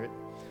the Spirit.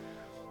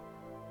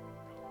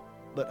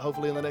 But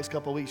hopefully in the next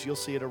couple of weeks, you'll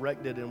see it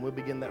erected and we'll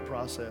begin that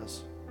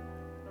process.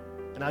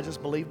 And I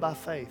just believe by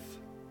faith,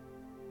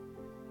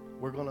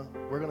 we're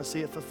gonna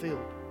see it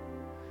fulfilled.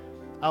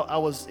 I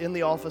was in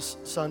the office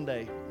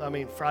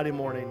Friday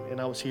morning, and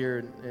I was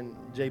here, and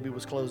JB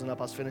was closing up.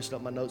 I was finishing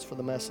up my notes for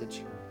the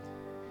message.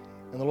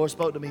 And the Lord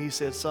spoke to me. He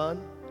said,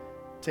 son,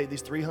 take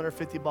these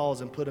 350 balls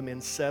and put them in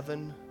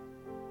 7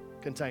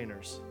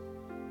 containers.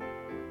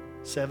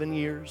 7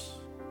 years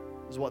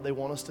is what they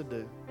want us to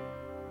do.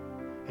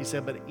 He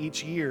said, but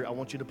each year I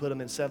want you to put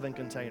them in 7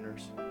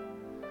 containers.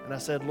 And I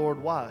said,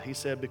 Lord, why? He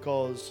said,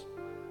 because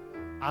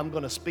I'm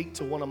going to speak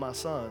to one of my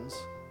sons,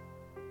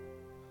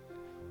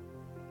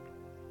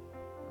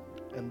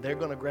 and they're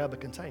going to grab a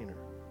container.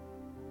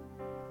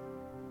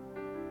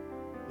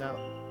 Now,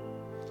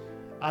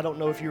 I don't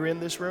know if you're in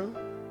this room.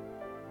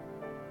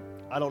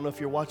 I don't know if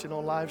you're watching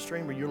on live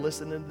stream or you're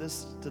listening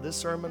to this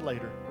sermon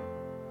later.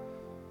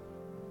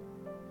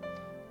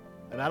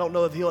 And I don't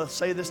know if He'll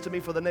say this to me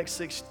for the next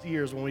 6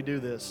 years when we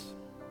do this.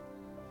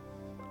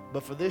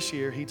 But for this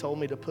year, He told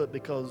me to put,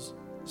 because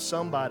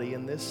somebody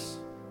in this,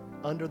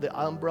 under the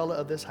umbrella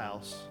of this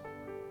house,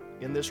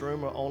 in this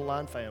room or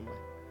online family,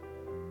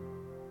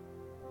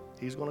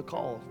 he's going to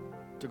call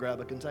to grab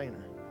a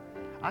container.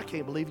 I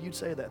can't believe you'd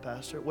say that,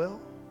 Pastor. Well,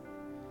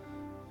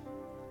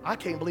 I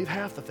can't believe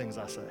half the things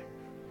I say.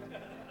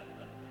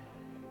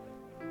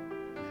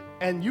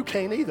 And you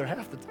can't either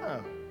half the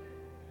time.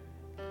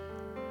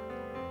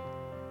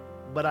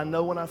 But I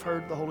know when I've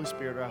heard the Holy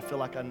Spirit, or I feel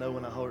like I know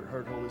when I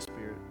heard Holy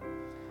Spirit.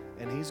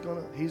 And he's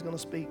gonna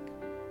speak.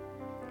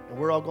 And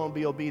we're all gonna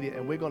be obedient,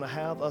 and we're gonna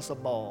have us a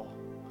ball.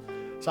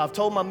 So I've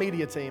told my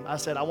media team, I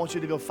said, I want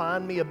you to go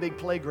find me a big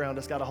playground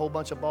that's got a whole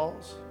bunch of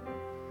balls.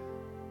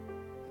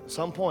 At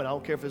some point, I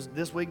don't care if it's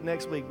this week,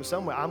 next week, but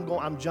somewhere,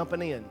 I'm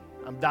jumping in.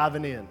 I'm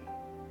diving in.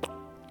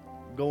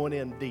 Going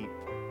in deep.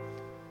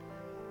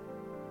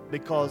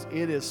 Because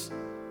it is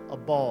a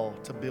ball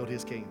to build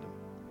his kingdom.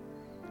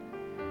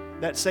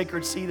 That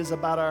sacred seed is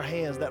about our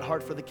hands. That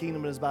heart for the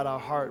kingdom is about our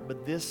heart.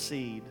 But this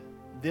seed,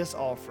 this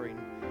offering,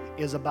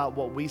 is about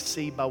what we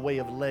see by way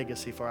of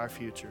legacy for our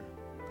future.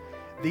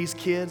 These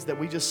kids that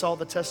we just saw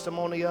the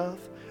testimony of,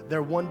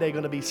 they're one day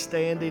going to be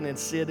standing and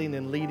sitting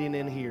and leading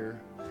in here.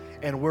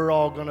 And we're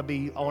all going to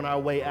be on our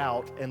way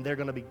out, and they're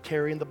going to be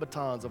carrying the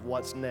batons of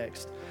what's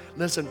next.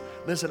 Listen,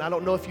 I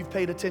don't know if you've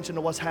paid attention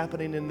to what's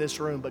happening in this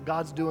room, but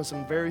God's doing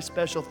some very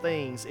special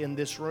things in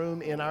this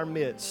room, in our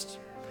midst.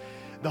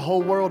 The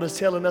whole world is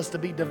telling us to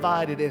be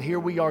divided, and here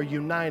we are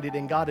united,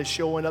 and God is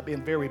showing up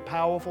in very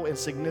powerful and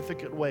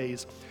significant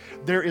ways.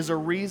 There is a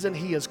reason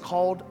he has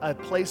called a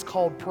place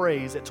called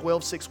Praise at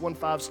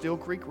 12615 Steel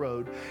Creek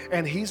Road,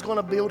 and he's going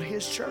to build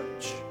his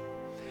church.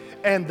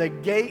 And the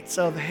gates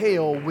of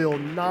hell will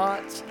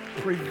not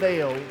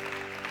prevail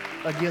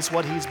against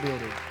what he's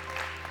building.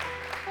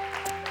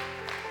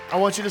 I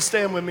want you to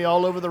stand with me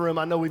all over the room.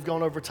 I know we've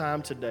gone over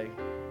time today.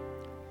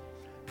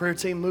 Prayer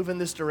team, move in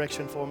this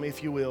direction for me,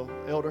 if you will.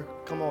 Elder,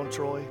 come on,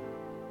 Troy.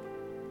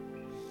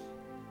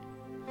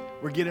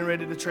 We're getting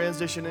ready to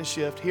transition and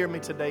shift. Hear me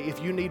today.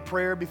 If you need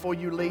prayer before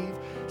you leave,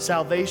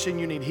 salvation,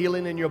 you need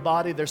healing in your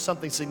body, there's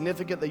something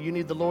significant that you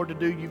need the Lord to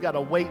do, you've got a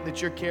weight that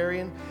you're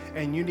carrying,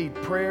 and you need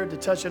prayer to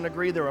touch and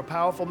agree. There are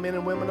powerful men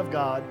and women of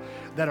God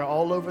that are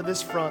all over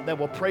this front that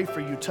will pray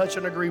for you, touch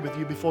and agree with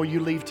you before you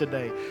leave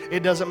today. It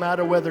doesn't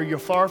matter whether you're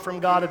far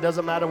from God. It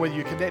doesn't matter whether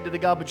you're connected to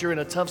God, but you're in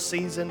a tough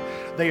season.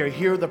 They are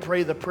here to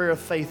pray the prayer of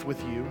faith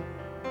with you.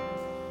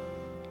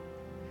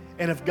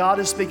 And if God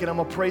is speaking, I'm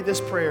going to pray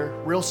this prayer,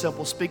 real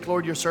simple. Speak,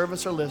 Lord, your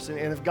servants are listening.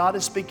 And if God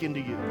is speaking to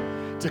you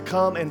to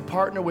come and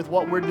partner with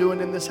what we're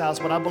doing in this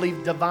house, what I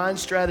believe divine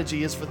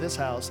strategy is for this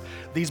house,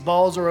 these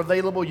balls are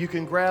available. You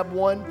can grab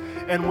one.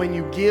 And when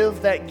you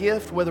give that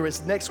gift, whether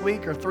it's next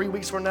week or 3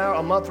 weeks from now,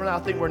 a month from now, I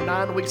think we're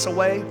 9 weeks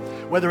away,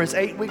 whether it's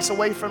 8 weeks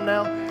away from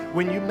now,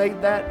 when you make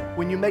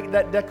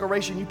that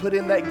declaration, you put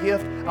in that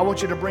gift, I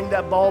want you to bring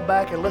that ball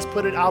back and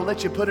I'll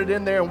let you put it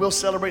in there, and we'll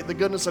celebrate the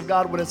goodness of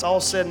God when it's all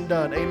said and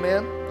done.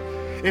 Amen.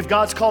 If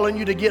God's calling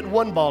you to get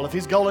one ball, if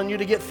he's calling you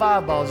to get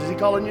 5 balls, is he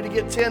calling you to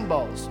get 10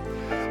 balls?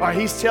 Or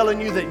he's telling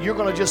you that you're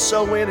going to just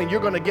sow in and you're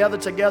going to gather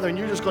together and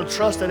you're just going to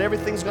trust that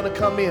everything's going to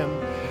come in,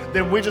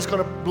 then we're just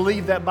going to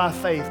believe that by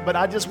faith. But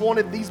I just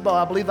wanted these balls.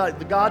 I believe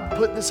that God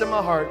put this in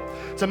my heart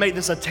to make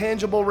this a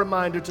tangible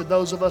reminder to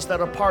those of us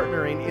that are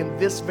partnering in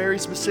this very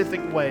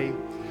specific way,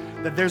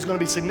 that there's going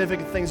to be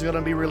significant things that are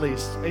going to be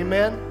released.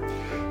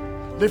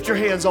 Amen? Lift your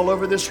hands all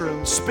over this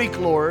room. Speak,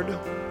 Lord.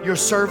 Your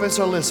servants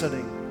are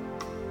listening.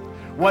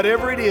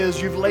 Whatever it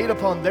is you've laid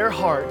upon their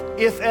heart,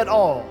 if at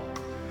all,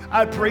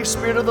 I pray,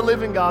 Spirit of the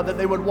living God, that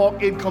they would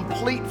walk in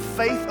complete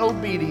faith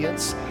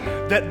obedience,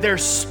 that their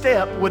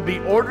step would be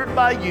ordered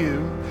by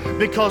you,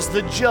 because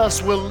the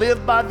just will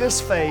live by this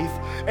faith.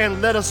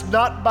 And let us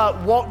not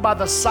walk by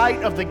the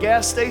sight of the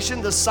gas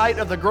station, the sight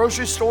of the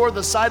grocery store,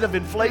 the sight of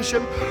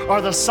inflation,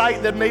 or the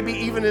sight that maybe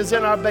even is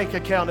in our bank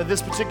account at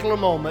this particular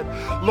moment.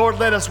 Lord,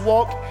 let us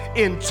walk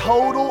in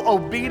total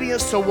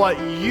obedience to what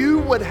you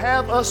would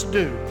have us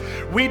do.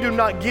 We do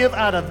not give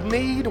out of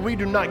need. We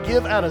do not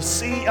give out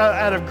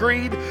of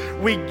greed.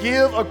 We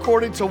give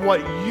according to what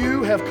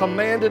you have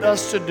commanded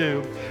us to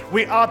do.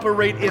 We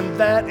operate in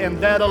that and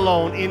that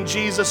alone, in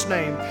Jesus'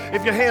 name.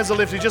 If your hands are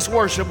lifted, just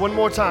worship one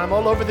more time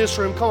all over this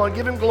room. Come on,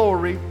 give him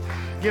glory,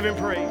 give him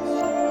praise.